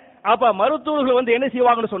 அப்ப மருத்துவர்கள் வந்து என்ன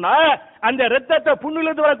செய்வாங்கன்னு சொன்னா, அந்த ரத்தத்தை,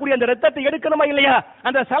 புண்ணிலிருந்து வரக்கூடிய அந்த ரத்தத்தை எடுக்கணுமா இல்லையா,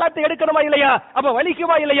 அந்த சலத்தை எடுக்கணுமா இல்லையா, அப்ப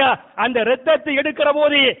வலிக்குமா இல்லையா, அந்த ரத்தத்தை எடுக்கிற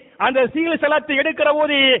போது, அந்த சீல் சலத்தை எடுக்கிற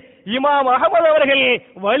போது இமாம் அஹ்மது அவர்கள்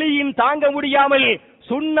வலியின் தாங்க முடியாமல்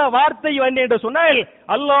சொன்ன வார்த்தை வந்து என்று சொன்னால்,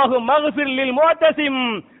 அல்லாஹு மக்ஃபிர் லில் முஅத்தஸிம்,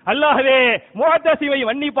 அல்லாஹ்வே முஅத்தஸிமை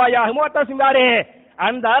மன்னிப்பாயாக. முஅத்தஸிம் யாரு?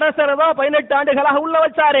 அந்த அரசரை தான் 18 ஆண்டுகளாக உள்ள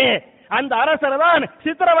வச்சாரு, அந்த அரசரை தான்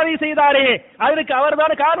சித்திரவதை செய்தாரு, அதற்கு அவர்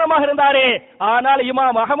தான் காரணமாக இருந்தாரு. ஆனால்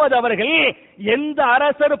இமாம் அஹ்மது அவர்கள் எந்த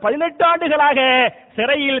அரசர் 18 ஆண்டுகளாக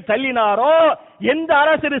சிறையில் தள்ளினாரோ, எந்த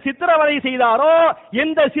அரசர் சித்திரவதை செய்தாரோ,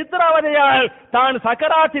 எந்த சித்திரவதையால் தான்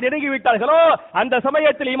சக்கராத்தில் நெருங்கிவிட்டார்களோ, அந்த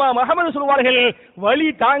சமயத்தில் இமாம் அஹ்மது சொல்வார்கள், வலி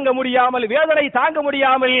தாங்க முடியாமல், வேதனை தாங்க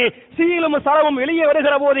முடியாமல் சீலும் சலமும் வெளியே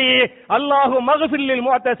வருகிற போது, அல்லாஹு மக்ஃபிர் லில்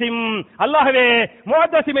முஅத்தஸிம், அல்லாஹ்வே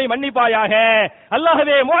முஅத்தஸிமை மன்னிப்பாயாக,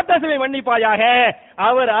 அல்லாஹ்வே முஅத்தஸிமை மன்னிப்பாயாக.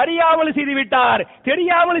 அவர் அறியாமல் செய்து விட்டார்,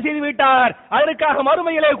 தெரியாமல் செய்து விட்டார், அதற்காக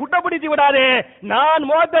மறுமையிலே குற்றப்படுத்தி விடாதே. நான்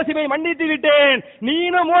முஅத்தஸிமை மன்னித்து விட்டேன்,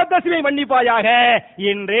 நீனும் முஅத்தஸிமை மன்னிப்பாயாக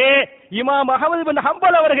என்று இமாம் அஹ்மது பின்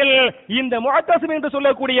ஹம்பல் அவர்கள் இந்த முஅத்தஸிம் என்று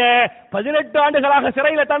சொல்லக்கூடிய 18 ஆண்டுகளாக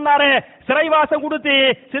சிறையில தன்னாரு, சிறைவாசம் கொடுத்து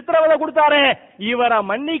சித்திரவதை கொடுத்தாரு, இவரை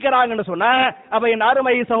மன்னிக்கிறாங்கன்னு சொன்னா, அப்ப என்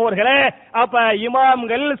அருமை சகோதரர்களே, அப்ப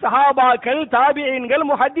இமாம்கள், சஹாபாக்கள், தாபிஈன்கள்,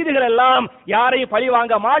 முஹத்திதுகள் எல்லாம் யாரையும் பழி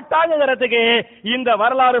வாங்க மாட்டாங்கிறதுக்கு இந்த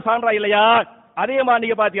வரலாறு சான்றா இல்லையா? அதே மாதிரி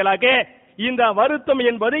நீங்க பாத்தீங்களாக்கு இந்த வருத்தம்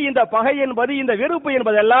என்பது, இந்த பகை என்பது, இந்த வெறுப்பு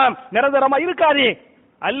என்பதெல்லாம் நிரந்தரமா இருக்காது.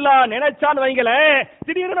 அல்லாஹ் நினைச்சான்னு வைங்களே,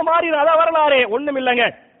 திடீர்னு மாறிடும். அதான் வரலாறு, ஒண்ணும் இல்லைங்க.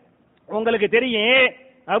 உங்களுக்கு தெரியும்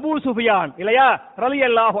அபூ சுஃபியான் இல்லையா,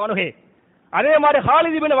 ரலியல்லாஹு அன்ஹு, அதே மாதிரி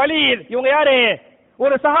ஹாலித் இப்னு வலீத், இவங்க யாரு?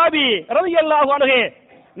 ஒரு சஹாபி, ரலியல்லாஹு அன்ஹு.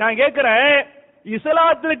 நான் கேட்கிறேன்,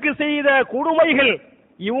 இஸ்லாத்திற்கு செய்த கொடுமைகள்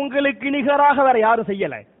இவங்களுக்கு நிகராக வேற யாரும்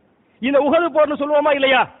செய்யல. இந்த உஹது போர்னு சொல்லுவோமா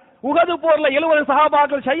இல்லையா, உஹது போர்ல 70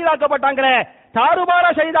 சஹாபாக்கள் ஷஹீதாக்கப்பட்டாங்களே, தாறுமாறா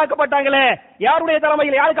ஷஹீதாக்கப்பட்டாங்களே, யாருடைய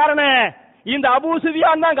தலைமையில்? யார் காரணம்? இந்த அபூ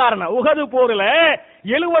சுஃபியான் தான் காரணம். உஹது போர்ல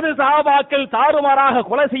 70 சஹாபாக்கள் தாறுமாறாக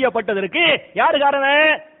கொலை செய்யப்பட்டதற்கு யாரு காரணம்?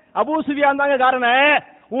 அபூ சுஃபியான் தாங்க காரணம்.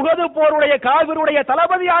 உஹது போருடைய காவிருடைய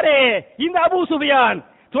தளபதி யாரு? இந்த அபூ சுஃபியான்.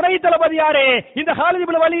 துணை தளபதி யாரு? இந்த ஹாலித்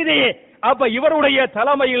இப்னு வலீத். அப்ப இவருடைய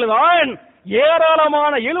தலைமையில் தான்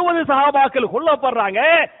ஏராளமான 70 சஹாபாக்கள் கொல்லப்படுறாங்க.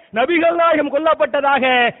 நபிகள் நாயகம் கொல்லப்பட்டதாக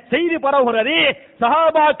செய்தி பரவுகிறது.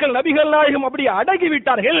 சஹாபாக்கள் நபிகள் நாயகம் அப்படி அடங்கி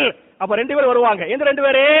விட்டார்கள். அப்ப 2 பேர் வருவாங்க. எந்த 2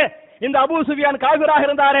 பேரு? இந்த அபூ சுஃபியான் காபிராக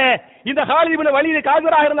இருந்தாரு, இந்த ஹாலித் இப்னு வலீத்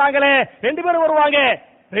காபிராக இருந்தாங்களே, 2 பேரும் வருவாங்க.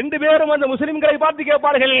 2 பேரும் அந்த முஸ்லிம்களை பார்த்து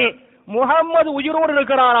கேட்பார்கள், முஹம்மது உயிரோடு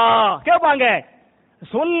இருக்கிறாரா கேட்பாங்க.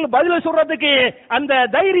 பதில் சொல்றதுக்கு அந்த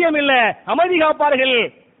தைரியம் இல்ல, அமைதி காப்பார்கள்.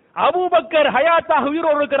 அபூபக்கர் ஹயாத்தாக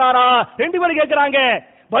உயிரோடு இருக்கிறாரா 2 பேரும் கேட்கிறாங்க.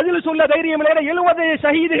 பதில் சொல்ல தைரியம் இல்ல. 70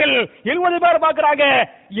 ஷஹீதுகள், 70 பேர் பாக்குறாங்க.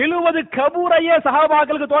 70 கபூரையே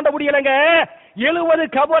சஹாபாக்களுக்கு தோண்ட முடியலங்க. 70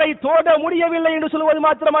 கபரை தோண்ட முடியவில்லை என்று சொல்வது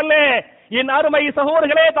மாத்திரமல்ல, என் அருமை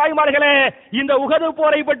சகோதரர்களே, தாய்மார்களே, இந்த உஹது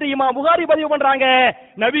போரை பற்றி இமாம் புகாரி பதிவு பண்றாங்க.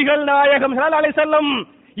 நபிகள் நாயகம் ஸல்லல்லாஹு அலைஹி வஸல்லம்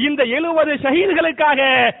இந்த 70 ஷஹீதுகளுக்காக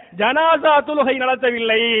ஜனாசா தொழுகை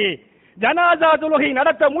நடத்தவில்லை, ஜனாசா தொழுகை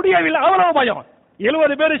நடத்த முடியவில்லை. அவ்வளவு பயம்.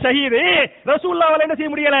 70 பேர் ஷஹீது, ரசூலுல்லாஹ் என்ன செய்ய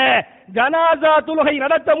முடியல? ஜனாசா தொழுகை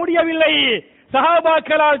நடத்த முடியவில்லை.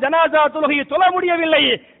 சஹாபாக்களால் ஜனாசா தொழுகையை தொழ முடியவில்லை.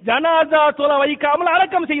 ஜனாசா தொழ வைக்காமல்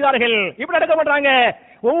அடக்கம் செய்தார்கள். இப்படி அடக்கம் பண்றாங்க.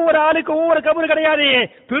 ஒவ்வொரு ஆளுக்கு ஒவ்வொரு கபர் கிடையாது.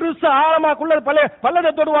 பெருசா ஆழமா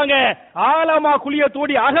பள்ளத்தை தோண்டுவாங்க. ஆழமா குழிய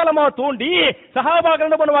தோண்டி அகலமா தோண்டி சஹாபாக்கள்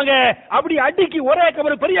என்ன பண்ணுவாங்க? அப்படி அடிக்கி ஒரே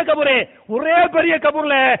கபர், பெரிய கபரு, ஒரே பெரிய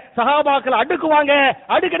கபூர்ல சஹாபாக்கள் அடுக்குவாங்க.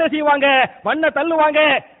 அடுக்க என்ன செய்வாங்க? மண்ணை தள்ளுவாங்க.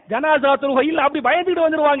 ஜனாசா தொழுகை இல்ல, அப்படி பயந்துட்டு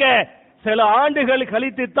வந்துருவாங்க. சில ஆண்டுகள்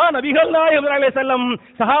கழித்து தான் நபிகள் நாயகம் ஸல்லல்லாஹு அலைஹி வஸல்லம்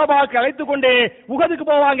சஹாபாக்களை அழைத்துக் கொண்டு உஹதுக்கு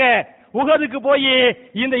போவாங்க. உஹதுக்கு போய்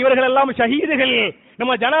இந்த இவர்கள் எல்லாம் ஷஹீதுகள்,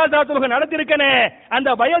 நம்ம ஜனாசா தொழுகை நடத்திருக்கனே அந்த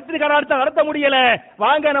பயத்துக்கு நடத்த முடியல,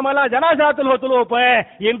 வாங்க நம்ம எல்லாம் ஜனாசா தொழுகை தொழுவோம்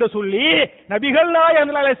என்று சொல்லி நபிகள் நாயகம்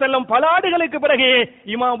ஸல்லல்லாஹு அலைஹி வஸல்லம் பல ஆண்டுகளுக்கு பிறகு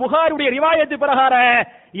இமாம் புகாரியுடைய ரிவாயத்து பிரகாரம்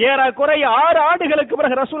ஏறக்குறைய 6 ஆண்டுகளுக்கு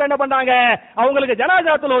பிறகு ரசூல் என்ன பண்ணாங்க, அவங்களுக்கு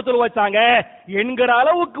ஜனாசா தொழுகை வச்சாங்க என்கிற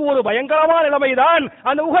அளவுக்கு ஒரு பயங்கரமான நிலைமைதான்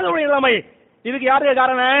அந்த உஹதுடைய நிலைமை. இதுக்கு யாரு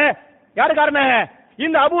காரணம்?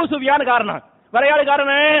 இந்த அபூ சுஃபியான் காரணம். வேற யாரு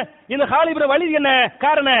காரணம்? இந்த காலித் இப்னு வலீத் என்ன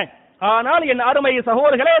காரணம்? ஆனால் என் அருமை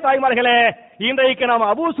சகோதரர்களே, தாய்மார்களே, இன்றைக்கு நாம்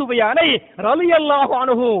அபூ சுஃபியானை ரலியல்லாஹு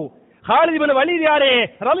அன்ஹு, காலித் இப்னு வலீத் யாரு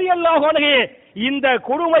ரலியல்லாஹு அன்ஹு, இந்த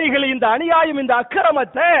கொடுமைகள், இந்த அநியாயம், இந்த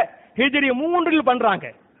அக்கிரமத்தை ஹிஜ்ரி 3 பண்றாங்க.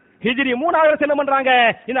 ஹிஜ்ரி 3 என்ன பண்றாங்க?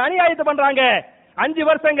 இந்த அநியாயத்தை பண்றாங்க.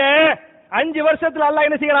 5 வருஷத்துல அல்லாஹ்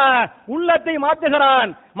என்ன செய்யறான்? உள்ளத்தை மாத்துகிறான்,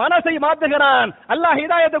 மனசை மாத்துகிறான், அல்லாஹ்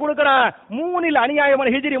ஹிதாயத்தை கொடுக்கிறான். 3 அநியாயம்,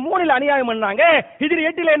 ஹிஜ்ரி 3 அநியாயம் பண்ணாங்க. ஹிஜ்ரி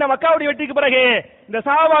 8 என்ன மக்காவுடைய வெற்றிக்கு பிறகு இந்த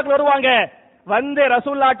சஹாபாக்கள் வருவாங்க, வந்து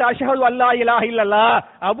ரசூலுல்லாஹ் அஷ்ஹது அல்லா இலாஹ இல்லல்லாஹ்.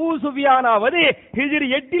 அபூ சுஃபியானாவது ஹிஜ்ரி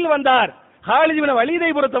 8 வந்தார். காலித் இப்னு வலீதை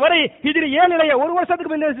பொறுத்தவரை ஹிஜ்ரி 7 1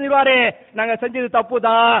 வருஷத்துக்கு முன்ன செய்வாரு, நாங்க செஞ்சது தப்பு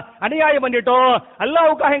தான், அநியாயம் பண்ணிட்டோம்,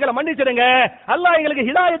 அல்லாஹ்வுக்காக எங்களை மன்னிச்சிடுங்க, அல்லாஹ் எங்களுக்கு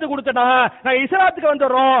ஹிதாயத்தை கொடுத்துட்டான், நாங்க இஸ்லாத்துக்கு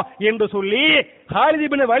வந்துடுறோம் என்று சொல்லி காலித்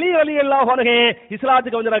இப்னு வலீத் ரலியல்லாஹு அன்ஹு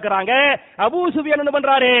இஸ்லாத்துக்கு வந்திருக்காங்க. அபூ சுஃபியான் என்ன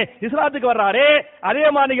பண்றாரு? இஸ்லாத்துக்கு வர்றாரு. அதே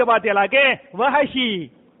மாதிரி நீங்க பாத்தீங்களாக்கே வஹஷி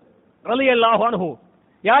ரலியல்லாஹு அன்ஹு.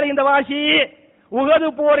 யார் இந்த வஹஷி? உஹது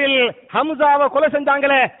போரில் ஹம்சாவை கொலை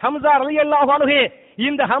செஞ்சாங்களே, ஹம்சா ரலியல்லாஹு அன்ஹு,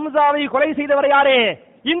 இந்த ஹம்சாவை கொலை செய்தவர் யாரு?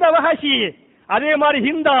 இந்த வஹஷி. அதே மாதிரி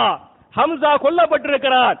ஹிந்தா, ஹம்சா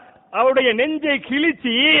கொல்லப்பட்டிருக்கிறார், அவருடைய நெஞ்சை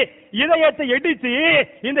கிழிச்சு இதயத்தை எடுத்து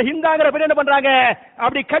இந்த ஹிந்தாங்கிற பேர் என்ன பண்றாங்க,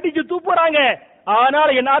 அப்படி கடிச்சு துப்புறாங்க.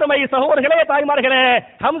 ஆனால் என் அருமை சகோதரர்களே, தாய்மார்களே,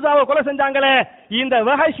 ஹம்சாவை கொலை செஞ்சாங்களே இந்த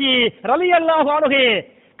வஹஷி ரலியல்லாஹு அன்ஹு,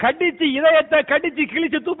 கடிச்சு இதயத்தை கடிச்சு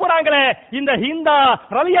கிழிச்சு துப்புறாங்களே இந்த ஹிந்தா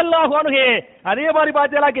ரலியல்லாஹு அன்ஹு. அதே மாதிரி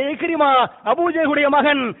பாத்தீங்களா இக்ரிமா, அபூஜஹலுடைய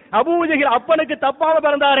மகன், அபூஜஹல் அப்பனுக்கு தப்பாம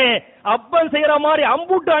பிறந்தாரு, அப்பன் செய்யற மாதிரி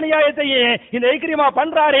அம்புட்டு அநியாயத்தை இந்த இக்ரிமா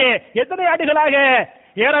பண்றாரு. எத்தனை ஆண்டுகளாக?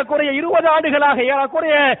 ஏறக்குறைய 20 ஆண்டுகளாக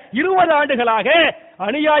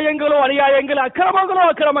அநியாயங்கள்,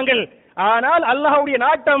 அக்கிரமங்கள். ஆனால் அல்லாஹ்வுடைய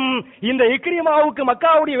நாட்டம் இந்த இக்ரிமாவுக்கு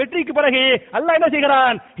மக்காவுடைய வெற்றிக்கு பிறகு அல்லாஹ் என்ன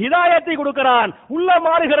செய்கிறான்? ஹிதாயத்தை கொடுக்கிறான். உள்ள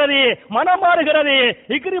மாறுகிறது, மனம் மாறுகிறது.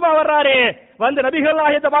 இக்ரிமா வர்றாரு, வந்து நபிகள்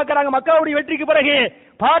நாயகத்தை பார்க்கறாங்க. மக்காவுடைய வெற்றிக்கு பிறகு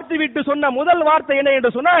பார்த்து விட்டு சொன்ன முதல் வார்த்தை என்ன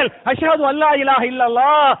என்று சொன்னால், அஷ்ஹது அல்லா இலாஹ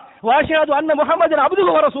இல்லல்லாஹ் வ அஷ்ஹது அன்ன முஹம்மதன்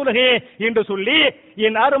அப்துஹு வ ரசூலுஹு என்று சொல்லி,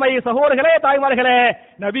 என் அருமை சகோதரர்களே, தாய்மார்களே,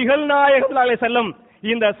 நபிகள் நாயகம் ஸல்லல்லாஹு அலைஹி வஸல்லம்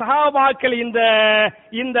இந்த சஹாபாக்கள்,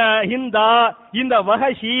 இந்த ஹிந்தா, இந்த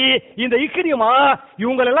வஹஷி, இந்த இக்ரிமா,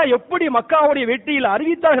 இவங்க எல்லாம் எப்படி மக்காவுடைய வெற்றியில்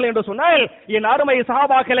அறிவித்தார்கள் என்று சொன்னால், என் அருமை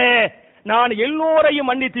சஹாபாக்களே, நான் எல்லோரையும்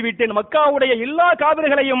மன்னித்து விட்டேன், மக்காவுடைய எல்லா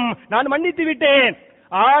காபிர்களையும் நான் மன்னித்து விட்டேன்.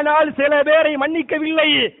 ஆனால் சில பேரை மன்னிக்கவில்லை,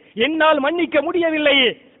 என்னால் மன்னிக்க முடியவில்லை.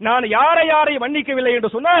 நான் யாரை மன்னிக்கவில்லை என்று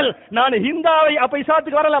சொன்னால், நான் ஹிந்தாவை, அப்ப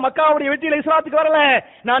இஸ்லாத்துக்கு வரல, மக்காவுடைய வெற்றியில இஸ்லாத்துக்கு வரல,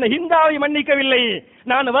 நான் ஹிந்தாவை மன்னிக்கவில்லை,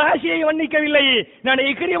 நான் வஹஷியை மன்னிக்கவில்லை, நான்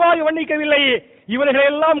இக்ரிமாவை மன்னிக்கவில்லை. இவர்களை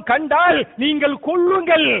எல்லாம் கண்டால் நீங்கள்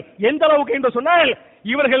கொல்லுங்கள். எந்த அளவுக்கு என்று சொன்னால்,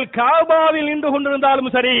 இவர்கள் காபாவில் நின்று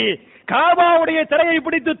கொண்டிருந்தாலும் சரி, காபாவுடைய திரையை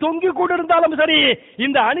பிடித்து தொங்கிக் கொண்டிருந்தாலும் சரி,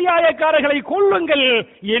 இந்த அநியாயக்காரர்களை கொல்லுங்கள்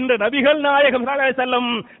என்று நபிகள் நாயகம் ஸல்லல்லாஹு அலைஹி வஸல்லம்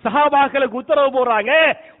சஹாபாக்களுக்கு உத்தரவு போடுறாங்க.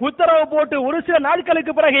 உத்தரவு போட்டு ஒரு சில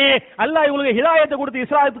நாட்களுக்கு பிறகு அல்லாஹ் இவங்களுக்கு ஹிதாயத்தை கொடுத்து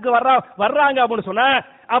இஸ்லாத்துக்கு வர்றாங்க அப்படின்னு சொன்னா,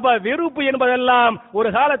 அப்ப வெறுப்பு என்பதெல்லாம் ஒரு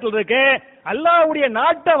காலத்தில் இருக்கு. அல்லாஹ்வுடைய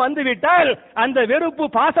நாட்டம் வந்து விட்டால் அந்த வெறுப்பு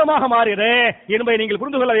பாசமாக மாறிடு என்பதை நீங்கள்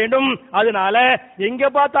புரிந்து கொள்ள வேண்டும். அதனால எங்க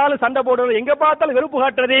பார்த்தாலும் சண்டை போடுறது, எங்க பார்த்தாலும் வெறுப்பு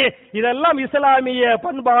காட்டுறது, இதெல்லாம் இஸ்லாமிய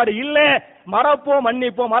பண்பாடு இல்ல. மறப்போம்,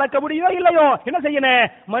 மன்னிப்போம். மறக்க முடியுமோ இல்லையோ, என்ன செய்யணும்?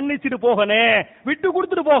 மன்னிச்சுட்டு போகணும், விட்டு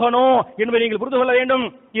கொடுத்துட்டு போகணும் என்பதை நீங்கள் புரிந்து கொள்ள வேண்டும்.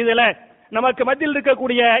 இதுல நமக்கு மத்தியில்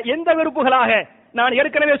இருக்கக்கூடிய எந்த வெறுப்புகளாக, நான்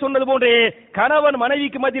ஏற்கனவே சொன்னது போன்று, கணவன்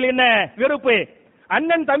மனைவிக்கு மத்தியில் என்ன வெறுப்பு,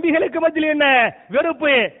 அண்ணன் தம்பிகளுக்கு மத்தியில் என்ன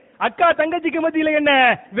வெறுப்பு, அக்கா தங்கச்சிக்கு மத்தியில் என்ன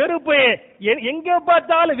வெறுப்பு, எங்க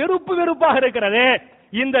பார்த்தாலும் வெறுப்பாக இருக்கிறது.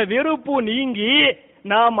 இந்த வெறுப்பு நீங்கி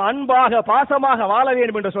நாம் அன்பாக பாசமாக வாழ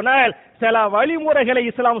வேண்டும் என்று சொன்னால் சில வழிமுறைகளை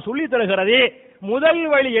இஸ்லாம் சொல்லி தருகிறது. முதல்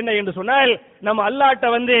வழி என்ன என்று சொன்னால், நம்ம அல்லாஹ்ட்ட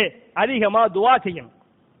வந்து அதிகமா துஆ செய்யணும்.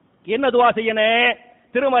 என்ன துஆ செய்யணும்?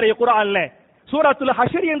 திருமறை குர்ஆன்ல சூரத்துல்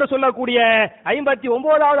ஹஷ்ர் என்று சொல்லக்கூடிய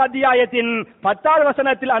 59வது அத்தியாயத்தின் 10வது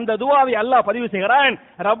வசனத்தில் அந்த துஆவை அல்லாஹ் பதிவு செய்கிறான்.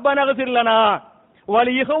 ரப்பனக்ஃபிர் லனா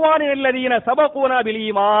வலி இஹ்வானில் லதீன சபகுனா பில்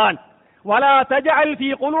ஈமான் வலா தஜஅல் ஃபீ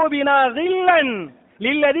குலூபினா கில்லன்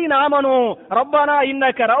லில்லதீன ஆமனூ ரப்பனா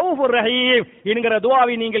இன்னக ரഊஃபுர் ரஹீம் என்கிற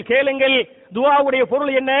துஆவை நீங்கள் கேளுங்கள். துஆவுடைய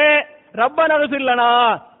பொருள் என்ன? ரப்பனக்ஃபிர் லனா,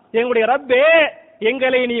 எங்களுடைய ரப்பே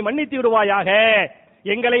எங்களை நீ மன்னித்து விடுவாயாக.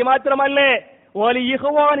 எங்களை மாத்திரமல்ல,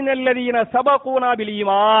 வலிஇஹ்வானின அல்லதீன சபகூனா பில்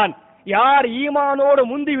ஈமான், யார் ஈமானோடு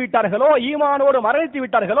முந்தி விட்டார்களோ, ஈமானோடு மரணித்து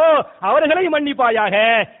விட்டார்களோ அவர்களை மன்னிப்பாயாக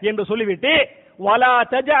என்று சொல்லிவிட்டு, வலா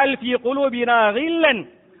தஜஅல் ஃபீ குலூபினா கில்லன்,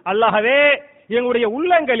 அல்லாஹ்வே எங்களுடைய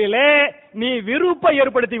உள்ளங்களிலே நீ வெறுப்பை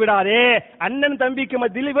ஏற்படுத்தி விடாதே. அண்ணன் தம்பிக்கு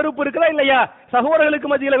மத்தியில் வெறுப்பு இருக்கா இல்லையா,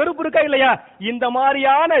 சகோதரர்களுக்கு மத்தியில் வெறுப்பு இருக்கா இல்லையா, இந்த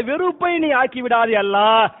மாதிரியான வெறுப்பை நீ ஆக்கி விடாதே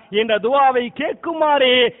அல்லாஹ் என்ற துஆவை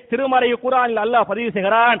கேட்குமாறு திருமறை குர்ஆனில் அல்லாஹ் பதிவு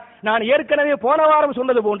செய்கிறான். நான் ஏற்கனவே போன வாரம்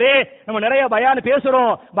சொன்னது போன்று நம்ம நிறைய பயான்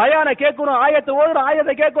பேசுறோம், பயானை கேட்கிறோம், ஆயத்தை ஓதுறோம்,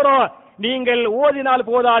 ஆயத்தை கேட்கிறோம். நீங்கள் ஓதினால்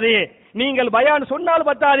போதாது, நீங்கள் பயான் சொன்னால்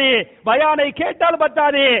பத்தாது, பயானை கேட்டால்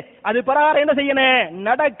பத்தாது, அது பிரகாரம் என்ன செய்யணும்,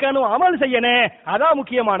 நடக்கணும், அமல் செய்யணும், அதான்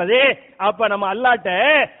முக்கியமானது. அப்ப நம்ம அல்லாஹ்ட்ட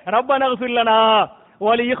ரப்பனா இக்ஃபிர் லனா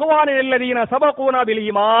வ லி இக்வானில் லதீன சபகூனா பில்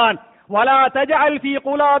ஈமான் வலா தஜஅல்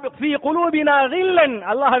ஃபீ குலூபினா கில்லன்,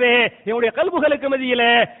 அல்லாஹ்வே என்னுடைய கல்புகளுக்கு மத்தியில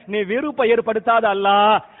நீ வெறுப்பை ஏற்படுத்தாத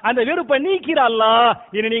அல்லாஹ், அந்த வெறுப்பை நீக்கிற அல்லாஹ்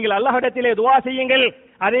இனி நீங்கள் அல்லாஹ்விடத்திலே துஆ செய்யுங்கள்.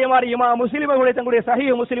 அதே மாதிரி இமாம் முஸ்லிம் அவர்கள் தங்களுடைய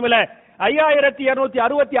சஹீஹ் முஸ்லிம்ல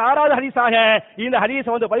 5266வது ஹதீஸாக இந்த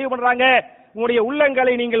ஹதீஸை பதிவு பண்றாங்க. உங்களுடைய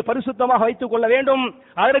உள்ளங்களை நீங்கள் பரிசுத்தமாக வைத்துக் கொள்ள வேண்டும்,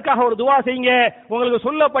 அதற்காக ஒரு துஆ செய்யுங்க. உங்களுக்கு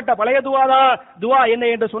சொல்லப்பட்ட பழைய துஆ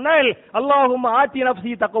என்ன என்று சொன்னால், அல்லாஹும்ம ஆத்தி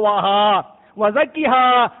நஃப்ஸி தக்வாஹா வஸக்கிஹா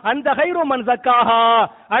அன்த கைரு மன் ஸக்காஹா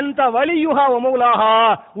அன்த வலியுஹா வ மௌலாஹா,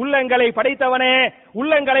 உள்ளங்களை படைத்தவனே,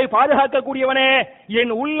 உள்ளங்களை பாதுகாக்கக்கூடியவனே,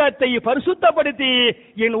 என் உள்ளத்தை பரிசுத்தப்படுத்தி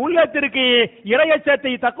என் உள்ளத்திற்கு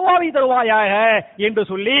இறையச்சத்தை தக்வாவை தருவாயாக என்று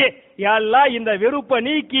சொல்லி, யா அல்லாஹ் இந்த வெறுப்பை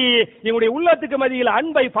நீக்கி என்னுடைய உள்ளத்துக்கு மத்தியில்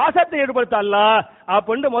அன்பை பாசத்தை ஏற்படுத்த அல்லாஹ்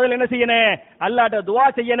அப்படின்னு முதல்ல என்ன செய்யணும், அல்லாஹ்ட்ட துஆ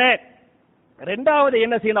செய்யணும். இரண்டாவது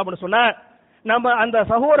என்ன செய்யணும் அப்படின்னு சொன்னா, நம்ம அந்த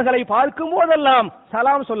சகோதரர்களை பார்க்கும் போதெல்லாம்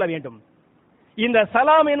சலாம் சொல்ல வேண்டும். இந்த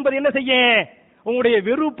சலாம் என்பது என்ன செய்ய, உங்களுடைய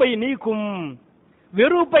வெறுப்பை நீக்கும்,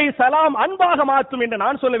 வெறுப்பை சலாம் அன்பாக மாற்றும் என்று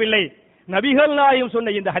நான் சொல்லவில்லை. நபிகள் நாயகம்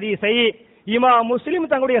சொன்ன இந்த ஹதீஸை இமாம் முஸ்லிம்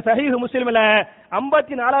தங்களுடைய சஹீஹ் முஸ்லிம்ல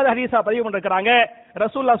 54வது ஹதீஸா பதிவு பண்ணிருக்காங்க.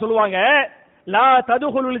 ரசூலுல்லாஹ் சொல்லுவாங்க, லா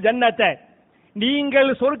ததுகுலுல் ஜன்னத, நீங்கள்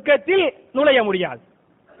சொர்க்கத்தில் நுழைய முடியாது.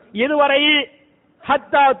 எதுவரை,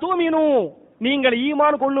 ஹத்தா தூமினு, நீங்கள்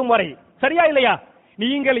ஈமான் கொள்ளும் வரை. சரியா இல்லையா,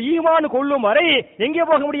 நீங்கள் ஈமான் கொள்ளும் வரை எங்கே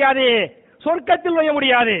போக முடியாது, சொர்க்கத்தில் நுழைய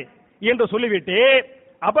முடியாது என்று சொல்லிவிட்டு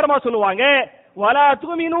அப்புறமா சொல்லுவாங்க, வலா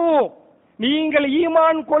தூமினு, நீங்கள்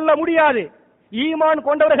ஈமான் கொள்ள முடியாது, ஈமான்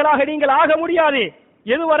கொண்டவர்களாக நீங்கள் ஆக முடியாது.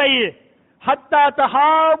 எதுவரை, ஹத்தா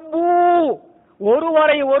தஹாபு,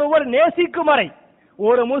 ஒருவரை ஒருவர் நேசிக்கும் வரை,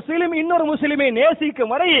 ஒரு முஸ்லிம் இன்னொரு முஸ்லிமை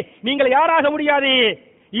நேசிக்கும் வரை நீங்கள் யாராக முடியாது,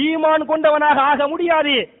 ஈமான் கொண்டவனாக ஆக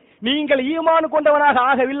முடியாது. நீங்கள் ஈமான் கொண்டவனாக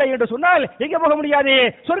ஆகவில்லை என்று சொன்னால் எங்க போக முடியாது,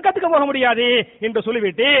 சொர்க்கத்துக்கு போக முடியாது என்று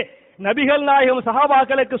சொல்லிவிட்டு நபிகள் நாயகம்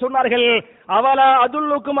சஹாபாக்களுக்கு சொன்னார்கள், அவலா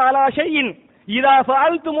அதுல்லுக்கும் அலா ஷைஇன் இதா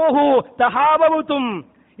ஃபஅல்துமூஹு தஹாபபதும்,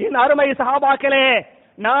 என் அருமை சஹாபாக்களே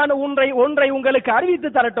நான் ஒன்றை உங்களுக்கு அறிவித்து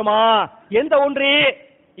தரட்டுமா, எந்த ஒன்று,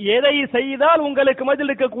 எதை செய்தால் உங்களுக்கு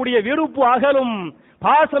மத்தியில் இருக்கக்கூடிய வெறுப்பு அகலும்,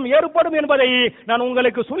 பாசம் ஏற்படும் என்பதை நான்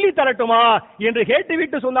உங்களுக்கு சொல்லி தரட்டுமா என்று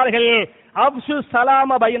கேட்டுவிட்டு சொன்னார்கள், அப்சு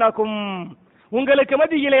சலாம பைனக்கும், உங்களுக்கு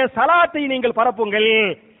மத்தியிலே சலாத்தை நீங்கள் பரப்புங்கள்.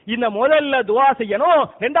 இந்த முதல்ல துஆ செய்யணும்.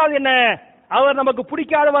 இரண்டாவது என்ன, அவர் நமக்கு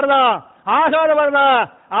பிடிக்காதவர் தான், ஆகாதவர் தான்,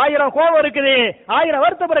 1000 கோபம் இருக்குது, 1000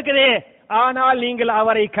 வருத்தம் இருக்குது, ஆனால் நீங்கள்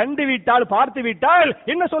அவரை கண்டுவிட்டால் பார்த்து விட்டால்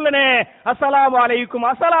என்ன சொல்லணும், அஸ்ஸலாமு அலைக்கும்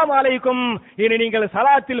அஸ்ஸலாமு அலைக்கும் இனி நீங்கள்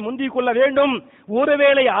சலாத்தில் முந்திக் கொள்ள வேண்டும்.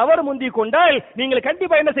 ஒருவேளை அவர் முந்திக் கொண்டால் நீங்கள்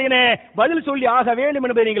கண்டிப்பா என்ன செய்யணும், பதில் சொல்லி ஆக வேண்டும்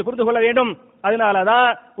என்பதை நீங்கள் புரிந்து கொள்ள வேண்டும். அதனாலதான்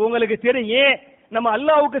உங்களுக்கு தெரியும், நம்ம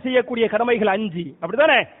அல்லாஹ்வுக்கு செய்யக்கூடிய கடமைகள் 5,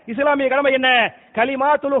 அப்படித்தானே. இஸ்லாமிய கடமை என்ன, கலிமா,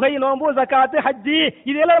 தொழுகை, நோன்பு, ஜகாத், ஹஜ்ஜி,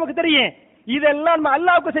 இதெல்லாம் நமக்கு தெரியும். இதெல்லாம் நம்ம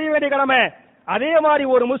அல்லாஹ்வுக்கு செய்ய வேண்டிய கடமை. அதே மாதிரி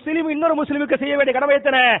ஒரு முஸ்லிம் இன்னொரு முஸ்லிமுக்கு செய்ய வேண்டிய கடமை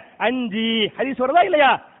எத்தனை, 5 ஹதீஸ் வருதா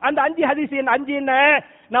இல்லையா, அந்த 5 ஹதீஸ் 5 என்ன,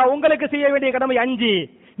 நான் உங்களுக்கு செய்ய வேண்டிய கடமை 5,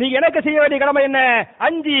 நீங்க எனக்கு செய்ய வேண்டிய கடமை என்ன,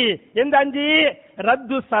 5. எந்த 5,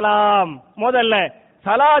 ரத்து சலாம், முதல்ல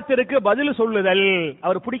சலாத்திற்கு பதில் சொல்லுதல்.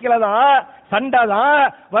 அவர் பிடிக்கலதான், சண்டைதான்,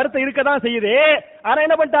 வருத்தம் இருக்கதான் செய்யுது, ஆனா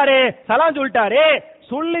என்ன பண்ணிட்டாரு, சலாம் சொல்லிட்டாரு.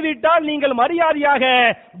 சொல்லிவிட்டால் நீங்கள் மரியாதையாக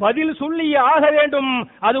பதில் சொல்லி ஆக வேண்டும்,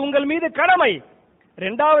 அது உங்கள் மீது கடமை.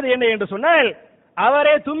 இரண்டாவது என்ன என்று சொன்னால்,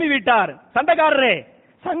 அவரே தும்மி விட்டார்,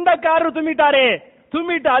 சண்டைக்காரர் தும்மிட்டாரு,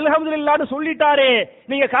 தும்மிட்டு அல்ஹம்துலில்லாஹ்னு சொல்லிட்டாரு,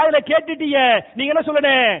 நீங்க காதுல கேட்டுட்டீங்க, நீங்க என்ன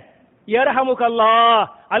சொல்லணும், யர்ஹமுக்கல்லாஹ்,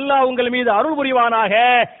 அல்லாஹ் உங்கள் மீது அருள் புரிவானாக,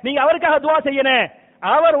 நீங்க அவருக்காக துஆ செய்யணும்.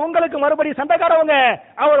 அவர் உங்களுக்கு மறுபடி சண்டைக்காரவங்க,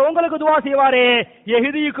 அவர் உங்களுக்கு துஆ செய்வாரு,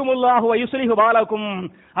 யஹ்திகுமுல்லாஹு வ யுஸ்லிஹு பாலக்கும்,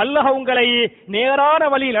 அல்லாஹ் உங்களை நேரான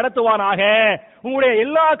வழியில் நடத்துவானாக, உங்களுடைய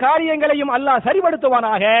எல்லா காரியங்களையும் அல்லாஹ்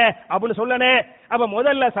சரிபடுத்துவானாக அப்படின்னு சொல்லனே. அப்ப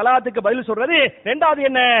முதல்ல சலாத்துக்கு பதில் சொல்றது. இரண்டாவது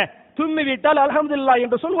என்ன, தும்மி விட்டால் அல்ஹம்துலில்லாஹ்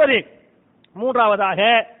என்று சொல்வது. மூன்றாவதாக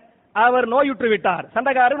அவர் நோயுற்று விட்டார்,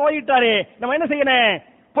 சண்டைக்காரர் நோயிட்டாரு, நம்ம என்ன செய்யணும்,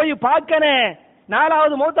 போய் பார்க்கணும்.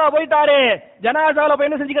 4வது மௌத்தா போயிட்டாரு, ஜனாசால போய்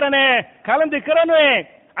என்ன செஞ்சுக்கிறேன்னு கலந்துக்கிறேன்னு.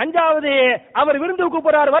 5வது அவர் விருந்து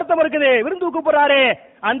கூப்பிடுறாரு, வருத்தம் இருக்குது, விருந்து கூப்பிடுறாரு.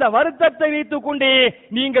 அந்த வருத்தத்தை வைத்துக் கொண்டு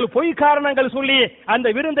நீங்கள் பொய் காரணங்கள் சொல்லி அந்த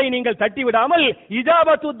விருந்தை நீங்கள் தட்டி விடாமல்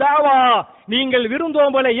இஜாபத்து தாவா, நீங்கள்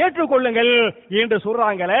விருந்தோம்பலை ஏற்றுக்கொள்ளுங்கள் என்று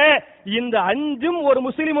சொல்றாங்களே. இந்த 5ம் ஒரு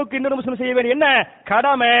முஸ்லிமுக்கு இன்னொரு முஸ்லிம் செய்ய வேண்டிய என்ன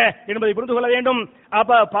கடமை என்பதை புரிந்து கொள்ள வேண்டும்.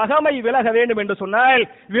 அப்ப பகமை விலக வேண்டும் என்று சொன்னால்,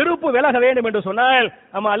 வெறுப்பு விலக வேண்டும் என்று சொன்னால்,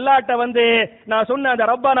 நம்ம அல்லாஹ்ட்ட வந்து நான் சொன்ன அந்த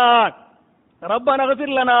ரப்பனா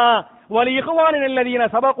இக்ஃபிர் லனா வலிஇஹ்வானினா அல்லதீன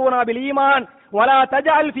சபகூனா பில் ஈமான் வலா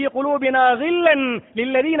தஜஅல் ஃபீ குலூபினா கில்லன்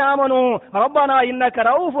லில்லதீன ஆமனூ ரப்பனா இன்னக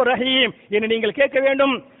ரவுஃபுர் ரஹீம் என்று நீங்கள் கேட்க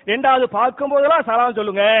வேண்டும். 2வது பார்க்கும் போதெல்லாம் சலாம்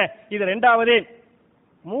சொல்லுங்க. இது 2வது.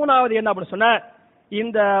 3வது என்ன அப்படி சொன்ன,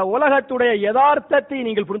 இந்த உலகத்துடைய யதார்த்தத்தை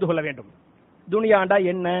நீங்கள் புரிந்து கொள்ள வேண்டும். துனியாண்டா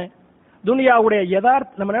என்ன, துனியாவுடைய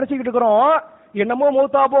யதார்த்தம் நம்ம நினைச்சுக்கிட்டு இருக்கிறோம், என்னமோ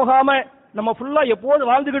மௌத்தா போகாம நம்ம ஃபுல்லா எப்போது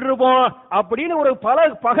வாழ்ந்துகிட்டு இருப்போம் அப்படின்னு ஒரு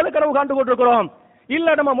பகல கனவு காண்டு கொண்டிருக்கிறோம். இல்ல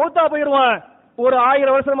நம்ம மௌத்தா போயிருவோம், ஒரு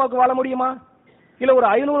 1000 வருஷம் நமக்கு வாழ முடியுமா, இல்ல ஒரு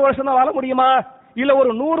 500 வருஷம் தான் வாழ முடியுமா, இல்ல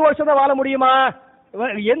ஒரு 100 வருஷம் தான் வாழ முடியுமா,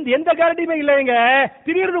 எந்த கேரண்டியுமே இல்லைங்க.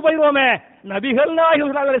 திடீர்னு போயிருவோமே. நபிகள் நாயகம்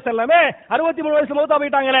ஸல்லல்லாஹு அலைஹி வஸல்லம் 63 வருஷம் மௌத்தா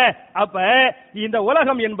போயிட்டாங்களே. அப்ப இந்த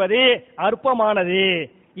உலகம் என்பது அற்பமானது,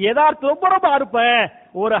 யதார்த்தம் ரொம்ப அற்ப.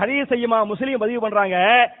 ஒரு ஹதீஸ் முஸ்லிம் பதிவு பண்றாங்க,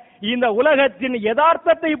 இந்த உலகத்தின்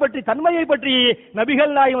யதார்த்தத்தை பற்றி, தன்மையை பற்றி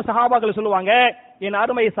நபிகள் நாயகம் சஹாபாக்கள் சொல்லுவாங்க, என்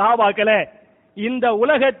அருமை சஹாபாக்களே, இந்த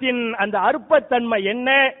உலகத்தின் அந்த அற்பத்தன்மை என்ன,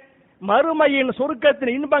 மறுமையின்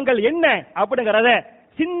சொர்க்கத்தின் இன்பங்கள் என்ன அப்படிங்கறத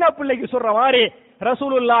சின்ன பிள்ளைக்கு சொல்ற மாதிரி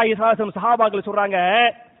ரசூலுல்லாஹி ஸல்லல்லாஹு அலைஹி வஸல்லம் சஹாபாக்கள் சொல்றாங்க.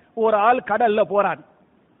 ஒரு ஆள் கடல்ல போறார்,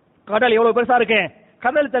 கடல் எவ்வளவு பெருசா இருக்கு,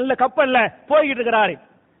 கடல் தள்ள கப்பல்ல போய்கிட்டு இருக்கிறாரு.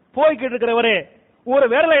 போய்கிட்டு இருக்கிறவரு ஒரு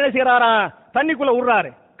விரலை என்ன செய்யறாரா, தண்ணிக்குள்ள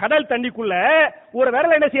விடுறாரு. கடல் தண்ணிக்குள்ள ஒரு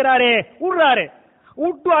விரலை என்ன செய்யறாரு, விடுறாரு.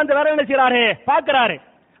 விட்டு அந்த விரல் என்ன செய்யறாரு, பாக்குறாரு.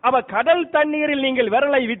 அப்ப கடல் தண்ணீரில் நீங்கள்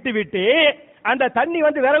விரலை விட்டு விட்டு அந்த தண்ணி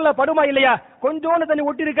வந்து விரல்ல படுமா இல்லையா, கொஞ்சோண்டு தண்ணி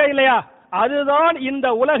ஒட்டி இருக்கா இல்லையா, அதுதான் இந்த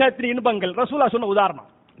உலகத்தின் இன்பங்கள். ரசூலுல்லாஹ் சொன்ன உதாரணம்,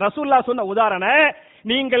 ரசூலுல்லாஹ் சொன்ன உதாரணம்,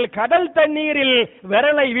 நீங்கள் கடல் தண்ணீரில்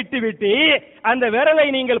விரலை விட்டு விட்டு அந்த விரலை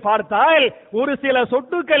நீங்கள் பார்த்தால் ஒரு சில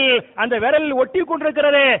சொட்டுக்கள் அந்த விரலில் ஒட்டி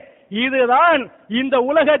கொண்டிருக்கிறது. இதுதான் இந்த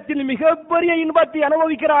உலகத்தின் மிகப்பெரிய இன்பத்தை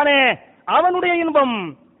அனுபவிக்கிறானே அவனுடைய இன்பம்.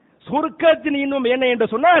 சொர்க்கத்தின் இன்பம் என்ன என்று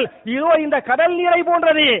சொன்னால், இதோ இந்த கடல் நீரை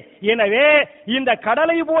போன்றது. எனவே இந்த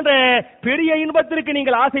கடலை போன்ற பெரிய இன்பத்திற்கு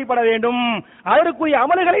நீங்கள் ஆசைப்பட வேண்டும், அதற்குரிய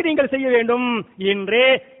அமல்களை நீங்கள் செய்ய வேண்டும் என்று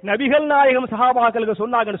நபிகள் நாயகம் சஹாபாக்களுக்கு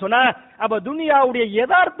சொன்னாங்கன்னு சொன்னா, அப்ப துனியாவுடைய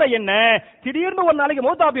யதார்த்தம் என்ன, திடீர்னு ஒரு நாளைக்கு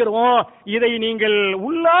மௌத்தா போயிருவோம். இதை நீங்கள்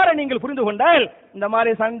உள்ளார நீங்கள் புரிந்து கொண்டால், இந்த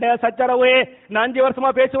மாதிரி சண்டை சச்சரவு, 5 வருஷமா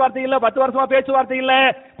பேச்சுவார்த்தை இல்ல, 10 வருஷமா பேச்சுவார்த்தை இல்ல,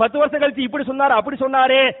 10 வருஷம் கழிச்சு இப்படி சொன்னாரு அப்படி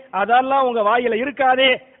சொன்னாரு, அதெல்லாம் உங்க வாயில இருக்காது.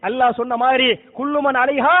 அல்லாஹ் சொன்ன மாதிரி குல்லுமன்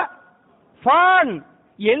அலைஹா ஃபான்,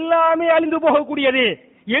 எல்லாமே அழிந்து போகக்கூடியது,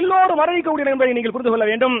 எல்லோரும் மரணிக்கக்கூடியது என்பதை நீங்கள் புரிந்து கொள்ள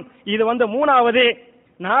வேண்டும். இது 3வது.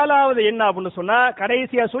 4வது என்ன அப்படின்னு சொன்னா,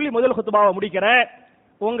 கடைசியா சொல்லி முதல் குத்துபாவை முடிக்கிறேன்.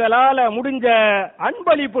 உங்களால முடிஞ்ச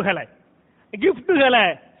அன்பளிப்புகளை, கிஃப்ட்டுகளை,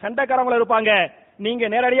 சண்டைக்காரங்கள இருப்பாங்க, நீங்க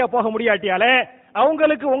நேரடியா போக முடியாட்டியால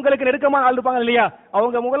அவங்களுக்கு உங்களுக்கு நெருக்கமான ஆள் இருப்பாங்க இல்லையா,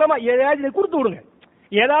 அவங்க மூலமா ஏதாவது கொடுத்து விடுங்க.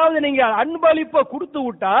 ஏதாவது நீங்க அன்பளிப்பை கொடுத்து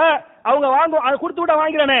விட்டா அவங்க கொடுத்து விட்டா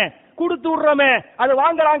வாங்கிறனே, கொடுத்து விடுறோமே அது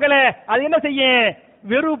வாங்குறாங்களே, அது என்ன செய்யும்,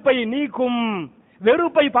 வெறுப்பை நீக்கும்,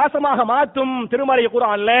 வெறுப்பை பாசமாக மாற்றும். திருமறை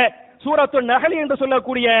குர்ஆன்ல சூரத்துன் நஹல் என்று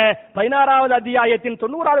சொல்லக்கூடிய 16வது அத்தியாயத்தின்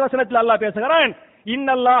 90வது வசனத்தில் அல்லாஹ் பேசுகிறான்,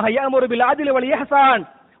 இன்னல்லாஹ யஅமுரு பில் அத்லி வல் இஹ்சான்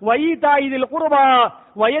وَإِيتَاءِ ذِي الْقُرْبَى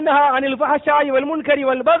وَيَنْهَى عَنِ الْفَحْشَاءِ وَالْمُنكَرِ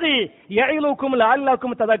وَالْبَغْيِ يَعِظُكُمْ لَعَلَّكُمْ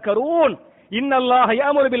تَذَكَّرُونَ. இன்னல்லாஹ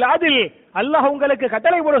யஅமுரு பில் அத்ல், அல்லாஹ் உங்களுக்கு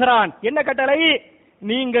கட்டளை போடுகிறான். என்ன கட்டளை,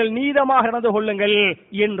 நீங்கள் நீதமாக நடந்து கொள்ளுங்கள்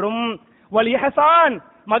என்றும், வல் இஹ்சான்,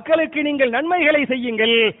 மக்களுக்கு நீங்கள் நன்மைகளை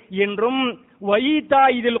செய்யுங்கள் என்றும்,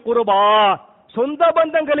 வஈதாஇ தில் குர்பா, சொந்த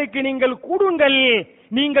பந்தங்களுக்கு நீங்கள் கொடுங்கள்,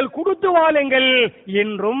 நீங்கள் கொடுத்து வாழுங்கள்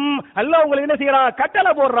என்றும் அல்லாஹ் உங்களுக்கு என்ன செய்யறான்,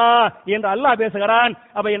 கட்டளை போடுறான் என்று அல்லாஹ் பேசுகிறான்.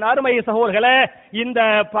 அப்ப என் அருமை சகோதரர்களே, இந்த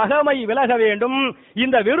பகமை விலக வேண்டும்,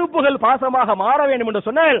 இந்த வெறுப்புகள் பாசமாக மாற வேண்டும் என்று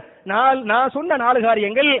சொன்னால் நான் சொன்ன 4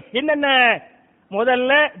 காரியங்கள் என்னென்ன,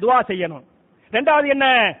 முதல்ல துஆ செய்யணும், 2வது என்ன,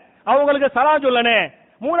 அவங்களுக்கு சலாம் சொல்லணும்,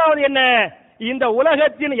 3வது என்ன, இந்த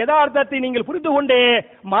உலகத்தின் யதார்த்தத்தை நீங்கள் புரிந்து கொண்டு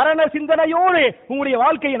மரண சிந்தனையோடு உங்களுடைய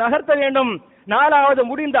வாழ்க்கையை நகர்த்த வேண்டும், 4வது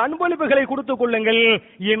முடிந்த அன்பளிப்புகளை கொடுத்துக் கொள்ளுங்கள்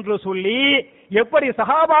என்று சொல்லி, எப்படி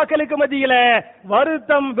சஹாபாக்களுக்கு மத்தியில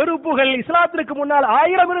வருத்தம் வெறுப்புகள் இஸ்லாத்திற்கு முன்னால்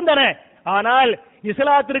 1000 இருந்தன, ஆனால்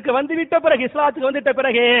இஸ்லாத்திற்கு வந்துவிட்ட பிறகு, இஸ்லாத்துக்கு வந்துட்ட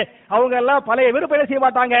பிறகு அவங்க எல்லாம் பழைய விருப்பம் செய்ய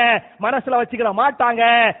மாட்டாங்க, மனசுல வச்சுக்கிற மாட்டாங்க.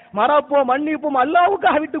 மறப்போம், மன்னிப்போம்,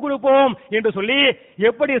 அல்லாஹ்வுக்காக விட்டு கொடுப்போம் என்று சொல்லி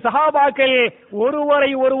எப்படி சஹாபாக்கள்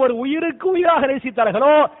ஒருவரை ஒருவர் உயிருக்கு உயிராக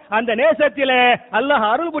நேசித்தார்களோ, அந்த நேசத்திலே அல்லாஹ்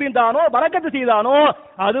அருள் புரிந்தானோ, பரக்கத்து செய்தானோ,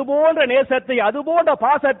 அது போன்ற நேசத்தை, அது போன்ற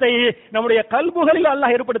பாசத்தை நம்முடைய கல்புகளில்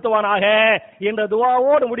அல்லாஹ் ஏற்படுத்துவானாக என்ற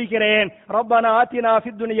துஆவோடு முடிக்கிறேன். ரப்பனா ஆத்தினா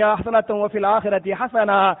ஃபித் துன்யா ஹஸனத்தன் வ ஃபில் ஆখিরাতি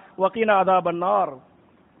ஹஸனா வ கினா அஸாபன் நார்.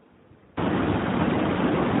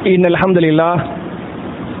 இன்னல் ஹம்துலில்லாஹ்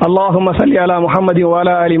اللهم صل على محمد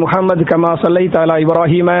وعلى ال محمد كما صليت على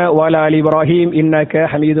ابراهيم وعلى ال ابراهيم انك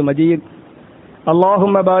حميد مجيد.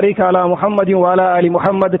 اللهم بارك على محمد وعلى ال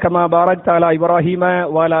محمد كما باركت على ابراهيم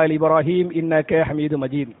وعلى ال ابراهيم انك حميد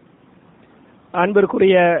مجيد.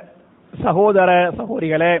 அன்பிற்குரிய சகோதர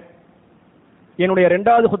சகோதரிகளே, என்னுடைய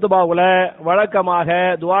இரண்டாவது குத்துபாவுல வழக்கமாக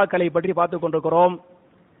துஆக்களை பற்றி பார்த்துக் கொண்டிருக்கிறோம்.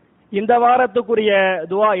 இந்த வாரத்துக்குரிய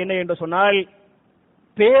துஆ என்ன என்று சொன்னால்,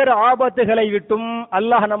 பேர் ஆபத்துகளை விட்டும்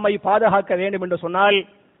அல்லாஹ் நம்மை பாதுகாக்க வேண்டும் என்று சொன்னால்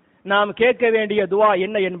நாம் கேட்க வேண்டிய துஆ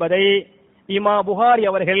என்ன என்பதை இமாம் புகாரி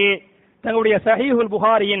அவர்கள் தங்களுடைய சஹீஹுல்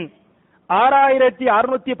புகாரியின்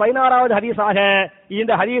 6616வது ஹதீஸாக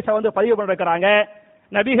இந்த ஹதீஸை பதிவு பண்ணிருக்கிறாங்க.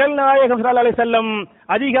 நபிகள் நாயகம் ஸல்லல்லாஹு அலைஹி வஸல்லம்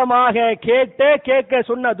அதிகமாக கேட்க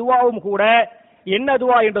சொன்ன துஆவும் கூட என்ன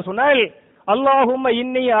துஆ என்று சொன்னால், அல்லாஹும்ம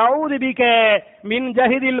இன்னி அஊது பிக மின்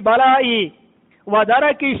ஜஹதில் பலாஇ வ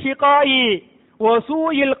தரகி ஷிகாஇ வ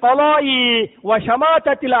சூஇல் கலாஇ வ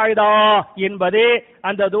ஷமாத்தத்தில் அஅதா என்பது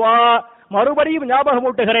அந்த துஆ. மறுபடியும்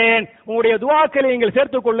ஞாபகமூட்டுகிறேன், உங்களுடைய துஆக்களை நீங்கள்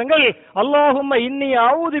சேர்த்துக் கொள்ளுங்கள். அல்லாஹும்ம இன்னி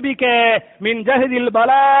அஊது பிக மின் ஜஹதில்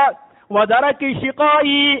பலா வ தரகி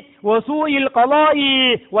ஷிகாஇ வ சூஇல் கலாஇ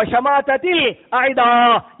வ ஷமாத்தத்தில் அஅதா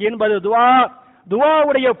என்பது துஆ.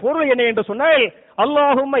 துஆவுடைய பொருள் என்ன என்று சொன்னால்,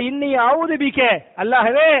 அல்லாஹும்ம இன்னி அஊது பிக,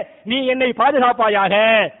 அல்லாஹ்வே நீ என்னை பாதுகாப்பாயாக.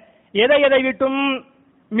 எதை விட்டும்?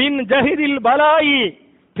 மின் ஜஹதில் பலாஇ,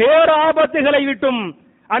 பேராபத்துகளை விட்டும்.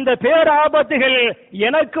 அந்த பேராபத்துகள்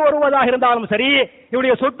எனக்கு வருவதாக இருந்தாலும் சரி,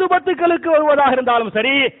 என்னுடைய சொத்து பத்துக்களுக்கு வருவதாக இருந்தாலும்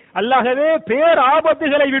சரி, அல்லாஹ்வே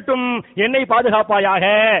பேராபத்துகளை விட்டும் என்னை பாதுகாப்பாயாக.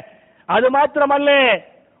 அது மாத்திரமல்ல,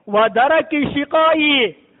 வ தரகி ஷிகாஇ,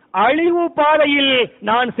 அழிவு பாதையில்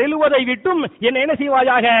நான் செல்வதை விட்டும் என்னை என்ன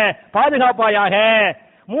செய்வாயாக? பாதுகாப்பாயாக.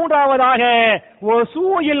 மூன்றாவதாக, வ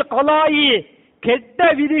சூஇல் கலாஇ, கெட்ட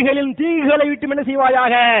விதிகளின் தீங்குகளை விட்டும் என்ன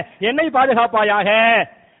செய்வாயாக? என்னை பாதுகாப்பாயாக.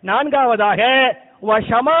 நான்காவதாக, வ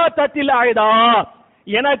ஷமாத்தத்தில் அஅதா,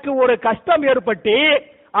 எனக்கு ஒரு கஷ்டம் ஏற்பட்டு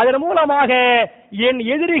அதன் மூலமாக என்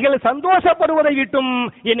எதிரிகள் சந்தோஷப்படுவதை விட்டும்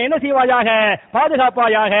என் என்ன செய்வாயாக?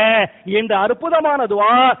 பாதுகாப்பாயாக என்ற அற்புதமான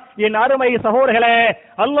துஆ. என் அருமை சகோதரர்களே,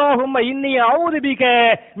 அல்லாஹும்ம இன்னி அஊது பிக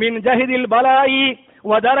மின் ஜஹதில் பலாஇ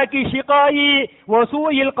வ தரகி ஷிகாஇ வ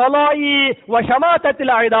சூஇல் கலாஇ வ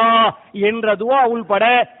ஷமாத்தத்தில் அஅதா என்ற துஆ உள்பட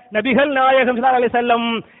நபிகள் நாயகம் ஸல்லல்லாஹு அலைஹி வஸல்லம்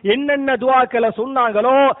என்னென்ன துஆக்களை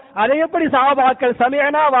சொன்னாங்களோ அதை எப்படி சஹாபாக்கள்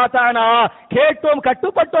சமிஅனா வாதானா, கேட்டோம்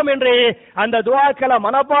கட்டுப்பட்டோம் என்று அந்த துஆக்களை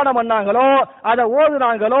மனப்பாடம் பண்ணாங்களோ, அதை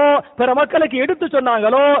ஓதுனாங்களோ, பிற மக்களுக்கு எடுத்து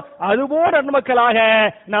சொன்னாங்களோ, அதுபோல நன்மக்களாக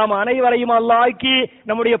நாம் அனைவரையும் அல்லாஹ் ஆக்கி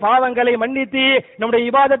நம்முடைய பாவங்களை மன்னித்து நம்முடைய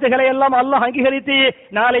இபாதத்துகளை எல்லாம் அல்லாஹ் அங்கீகரித்து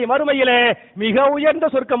நாளை மறுமையிலே மிக உயர்ந்த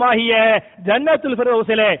சொர்க்கமாகிய ஜன்னத்துல்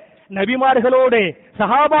ஃபிர்தௌஸிலே நபிமார்களோடு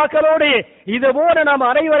சஹாபாக்களோடு இதுபோல நாம்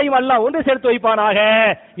அனைவரையும் அல்லாஹ் ஒன்று சேர்த்து வைப்பானாக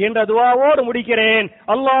என்ற துஆவோடு முடிக்கிறேன்.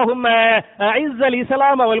 அல்லாஹும்ம அஇஸ்ஸல்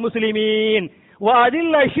இஸ்லாம வல் முஸ்லிமீன் வ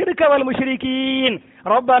அதில்ல ஷிர்க வல் முஷ்ரிகீன்.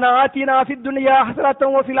 ரப்பனா ஆத்தினா ஃபித் துன்யா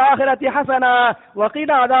ஹஸனத்தன் வ ஃபில் ஆখিরাতি ஹஸனா வ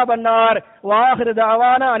கினா அஸாபன் நார். வ ஆகிரு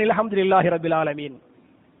தஅவானா அனில் ஹம்துலில்லாஹி ரப்பில் ஆலமீன்.